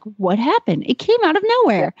ground like, what happened? It came out of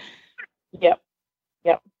nowhere. Yep.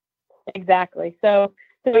 Exactly. So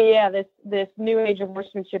this new age of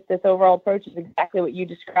horsemanship, this overall approach is exactly what you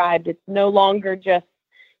described. It's no longer just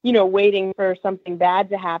waiting for something bad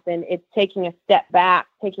to happen. It's taking a step back,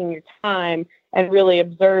 taking your time, and really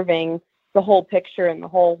observing the whole picture and the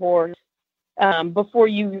whole horse before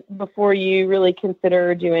you really consider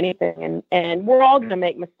or do anything. And we're all going to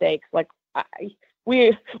make mistakes. Like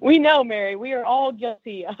we know, Mary, we are all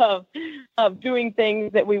guilty of doing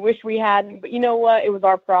things that we wish we hadn't. But you know what? It was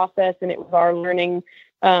our process, and it was our learning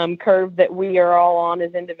curve that we are all on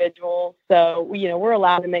as individuals. So, we're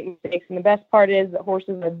allowed to make mistakes. And the best part is that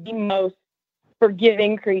horses are the most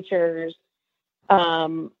forgiving creatures.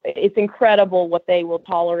 It's incredible what they will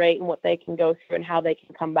tolerate and what they can go through and how they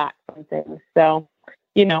can come back from things. So,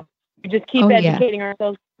 we just keep educating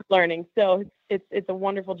ourselves, learning. So it's a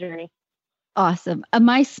wonderful journey. Awesome.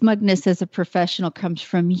 My smugness as a professional comes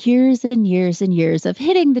from years and years and years of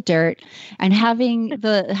hitting the dirt and having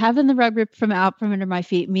the rug ripped from under my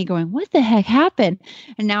feet, me going, what the heck happened?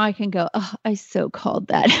 And now I can go, oh, I so called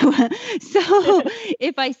that. So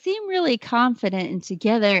if I seem really confident and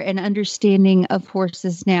together and understanding of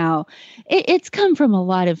horses now, it's come from a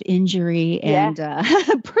lot of injury and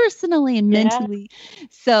personally and mentally.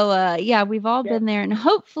 So we've all been there, and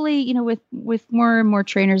hopefully, with more and more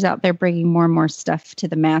trainers out there bringing more and more stuff to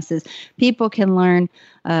the masses, people can learn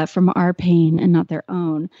from our pain and not their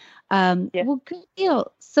own. Well, good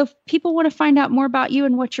deal. So if people want to find out more about you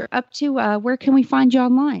and what you're up to, where can we find you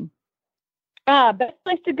online? Best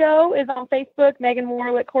place to go is on Facebook, Megan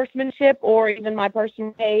Warlick Horsemanship, or even my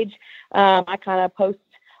personal page. I kind of post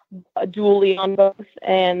dually on both,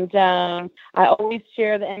 and I always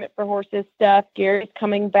share the Emmett for Horses stuff. Gary's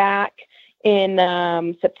coming back in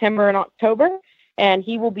September and October, and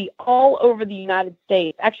he will be all over the United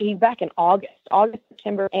States. Actually, he's back in August,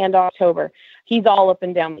 September, and October. He's all up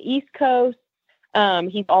and down the East Coast.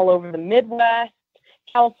 He's all over the Midwest,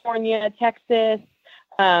 California, Texas.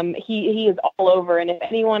 He is all over. And if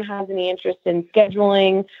anyone has any interest in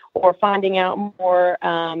scheduling or finding out more,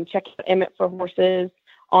 check out Emmett for Horses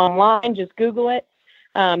online. Just Google it.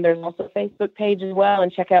 There's also a Facebook page as well,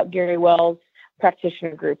 and check out Gary Wells'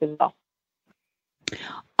 practitioner group as well.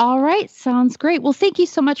 All right. Sounds great. Well, thank you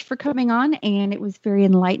so much for coming on, and it was very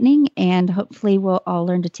enlightening, and hopefully we'll all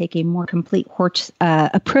learn to take a more complete horse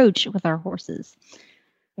approach with our horses.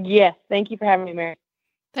 Yes. Thank you for having me, Mary.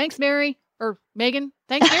 Thanks, Mary. Or Megan.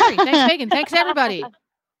 Thanks, Mary. Thanks, Megan. Thanks, everybody.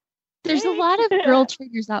 There's a lot of girl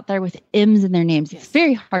trainers out there with M's in their names. It's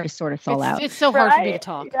very hard to sort of fall out. It's so hard for me to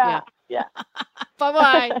talk. Yeah.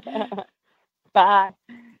 Bye-bye. Bye.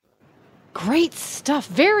 Great stuff.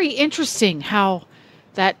 Very interesting how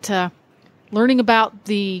that learning about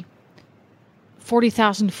the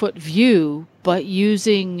 40,000 foot view, but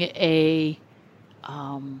using a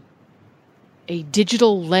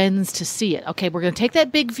digital lens to see it. Okay, we're going to take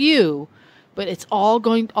that big view, but it's all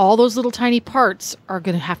those little tiny parts are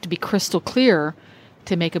going to have to be crystal clear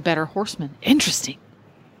to make a better horseman. Interesting.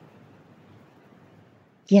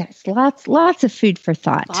 Yes, lots of food for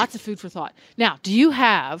thought. Lots of food for thought. Now,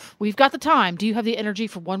 we've got the time. Do you have the energy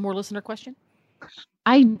for one more listener question?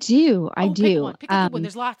 I do. Pick a good one.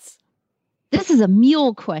 There's lots. This is a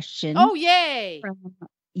mule question. Oh, yay.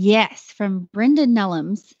 From Brenda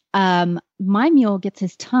Nellums. My mule gets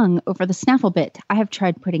his tongue over the snaffle bit. I have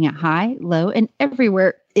tried putting it high, low, and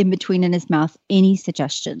everywhere in between in his mouth. Any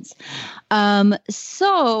suggestions?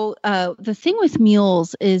 So the thing with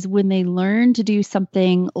mules is when they learn to do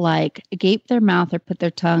something like gape their mouth or put their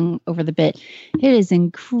tongue over the bit, it is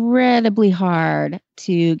incredibly hard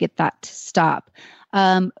to get that to stop.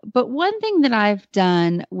 But one thing that I've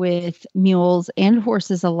done with mules and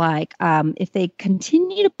horses alike, if they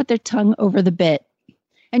continue to put their tongue over the bit,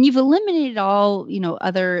 and you've eliminated all,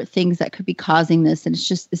 other things that could be causing this, and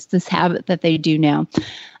it's this habit that they do now.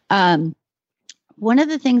 One of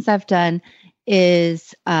the things I've done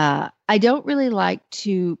is I don't really like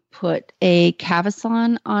to put a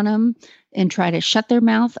cavesson on them and try to shut their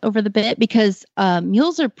mouth over the bit, because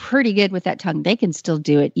mules are pretty good with that tongue. They can still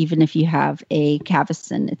do it even if you have a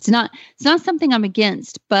cavesson. It's not something I'm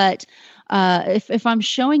against, but if I'm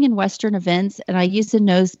showing in Western events and I use a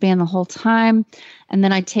noseband the whole time, and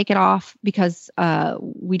then I take it off because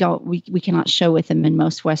we cannot show with them in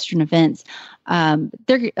most Western events, a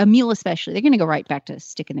mule especially, they're going to go right back to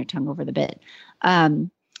sticking their tongue over the bit.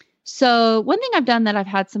 So one thing I've done that I've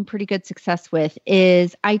had some pretty good success with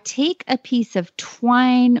is I take a piece of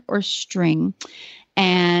twine or string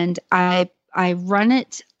and I run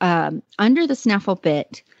it under the snaffle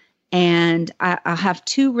bit, and I have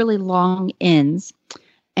two really long ends.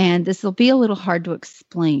 And this will be a little hard to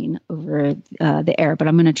explain over the air, but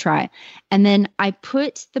I'm going to try. And then I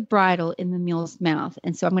put the bridle in the mule's mouth.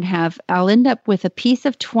 And so I'll end up with a piece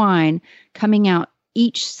of twine coming out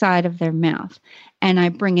each side of their mouth. And I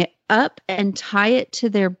bring it up and tie it to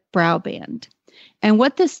their brow band. And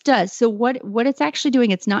what this does, so what it's actually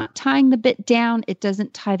doing, it's not tying the bit down. It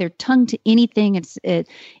doesn't tie their tongue to anything.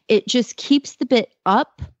 It just keeps the bit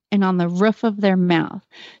up and on the roof of their mouth.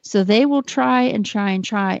 So they will try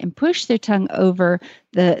and push their tongue over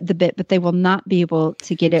the bit, but they will not be able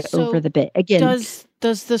to get it over the bit. Again,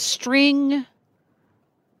 does the string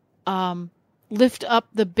lift up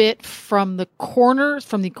the bit from the corners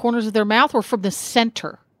of their mouth, or from the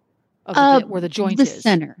center? of the bit where the joint the is.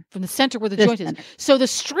 center. From the center where the The joint center. is. So the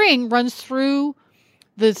string runs through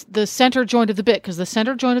the center joint of the bit, because the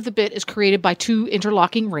center joint of the bit is created by two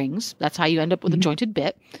interlocking rings. That's how you end up with a jointed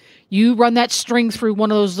bit. You run that string through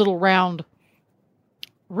one of those little round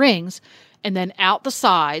rings, and then out the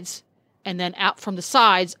sides, and then out from the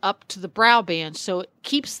sides up to the brow band. So it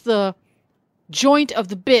keeps the joint of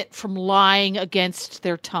the bit from lying against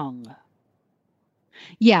their tongue.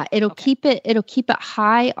 Yeah, it'll keep it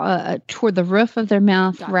high toward the roof of their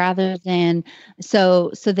mouth rather than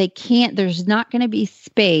so they can't, there's not going to be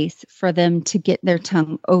space for them to get their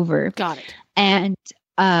tongue over. Got it. And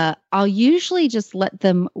I'll usually just let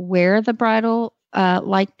them wear the bridle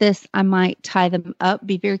like this. I might tie them up,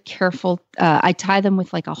 be very careful. I tie them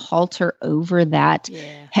with like a halter over that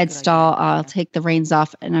headstall. I'll take the reins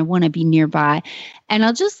off, and I want to be nearby, and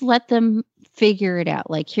I'll just let them figure it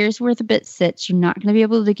out. Like, here's where the bit sits. You're not going to be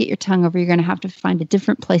able to get your tongue over. You're going to have to find a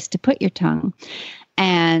different place to put your tongue.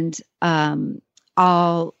 And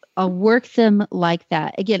I'll work them like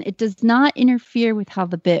that. Again, it does not interfere with how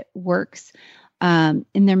the bit works in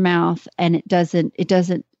their mouth, and it doesn't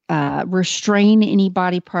restrain any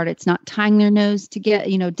body part. It's not tying their nose to get,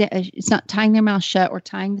 it's not tying their mouth shut or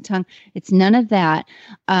tying the tongue. It's none of that.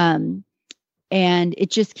 And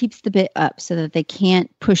it just keeps the bit up so that they can't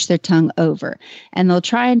push their tongue over. And they'll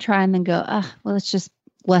try and then go, well, it's just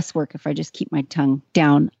less work if I just keep my tongue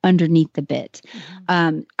down underneath the bit.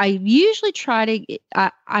 I usually try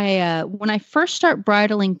to, when I first start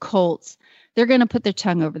bridling colts, they're going to put their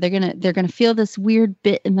tongue over. They're going to feel this weird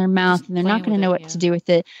bit in their mouth, and they're not going to know what to do with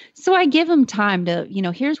it. So I give them time to,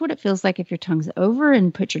 here's what it feels like if your tongue's over,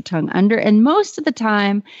 and put your tongue under. And most of the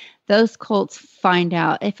time, those colts find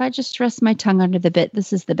out, if I just rest my tongue under the bit,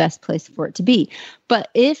 this is the best place for it to be. But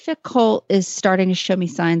if a colt is starting to show me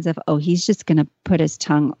signs of, he's just going to put his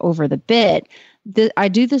tongue over the bit, I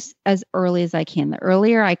do this as early as I can. The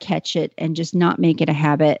earlier I catch it and just not make it a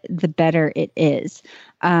habit, the better it is.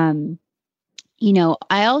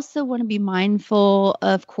 I also want to be mindful,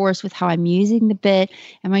 of course, with how I'm using the bit.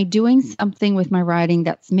 Am I doing something with my riding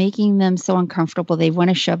that's making them so uncomfortable they want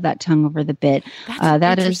to shove that tongue over the bit? That's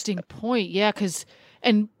an interesting point. Yeah,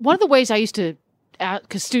 and one of the ways I used to,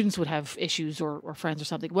 because students would have issues or friends or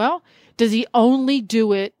something. Well, does he only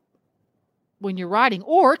do it when you're riding,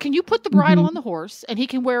 or can you put the bridle on the horse and he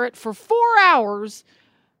can wear it for 4 hours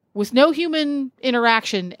with no human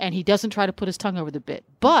interaction, and he doesn't try to put his tongue over the bit?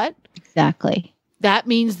 But exactly, that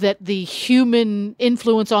means that the human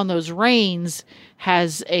influence on those reins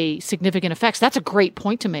has a significant effect. So that's a great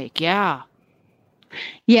point to make. Yeah.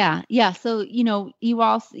 So, you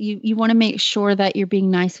also, you want to make sure that you're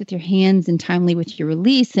being nice with your hands and timely with your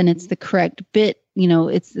release, and it's the correct bit.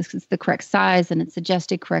 It's the correct size, and it's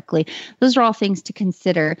adjusted correctly. Those are all things to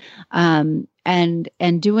consider. And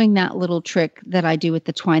doing that little trick that I do with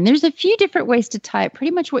the twine. There's a few different ways to tie it.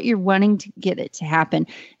 Pretty much what you're wanting to get it to happen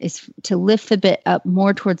is to lift the bit up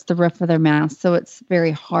more towards the roof of their mouth, so it's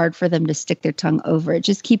very hard for them to stick their tongue over. It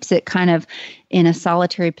just keeps it kind of in a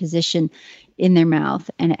solitary position in their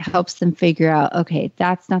mouth, and it helps them figure out, okay,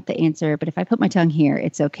 that's not the answer, but if I put my tongue here,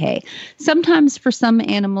 it's okay. Sometimes for some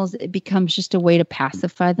animals, it becomes just a way to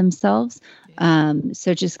pacify themselves.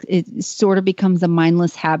 So it sort of becomes a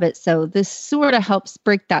mindless habit. So this sort of helps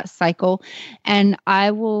break that cycle. And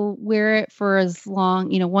I will wear it for as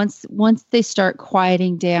long, once they start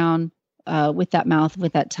quieting down with that mouth,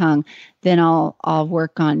 with that tongue, then I'll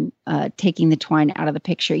work on taking the twine out of the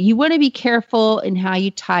picture. You want to be careful in how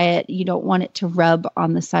you tie it. You don't want it to rub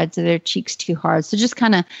on the sides of their cheeks too hard. So just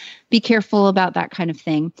kind of be careful about that kind of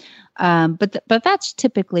thing. But that's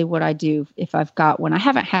typically what I do if I've got one. I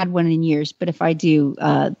haven't had one in years, but if I do,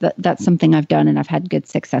 that's something I've done, and I've had good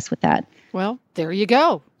success with that. Well, there you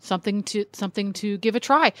go. Something to give a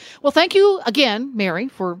try. Well, thank you again, Mary,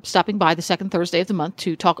 for stopping by the second Thursday of the month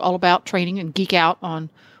to talk all about training and geek out on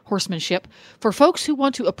horsemanship. For folks who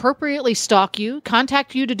want to appropriately stalk you,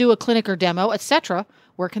 contact you to do a clinic or demo, etc.,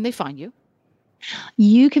 where can they find you?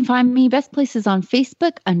 You can find me best places on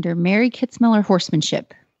Facebook under Mary Kitzmiller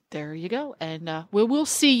Horsemanship. There you go. And we'll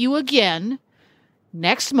see you again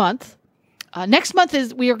next month. Next month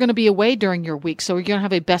we are going to be away during your week, so we're going to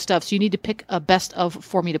have a best of. So you need to pick a best of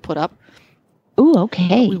for me to put up. Ooh,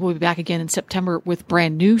 okay. We will be back again in September with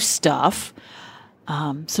brand new stuff.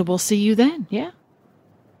 So we'll see you then. Yeah.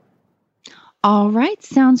 All right.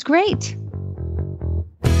 Sounds great.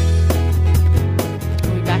 We'll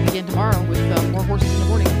be back again tomorrow with more Horses in the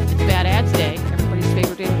Morning. It's Bad Ads Day, everybody's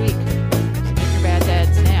favorite day of the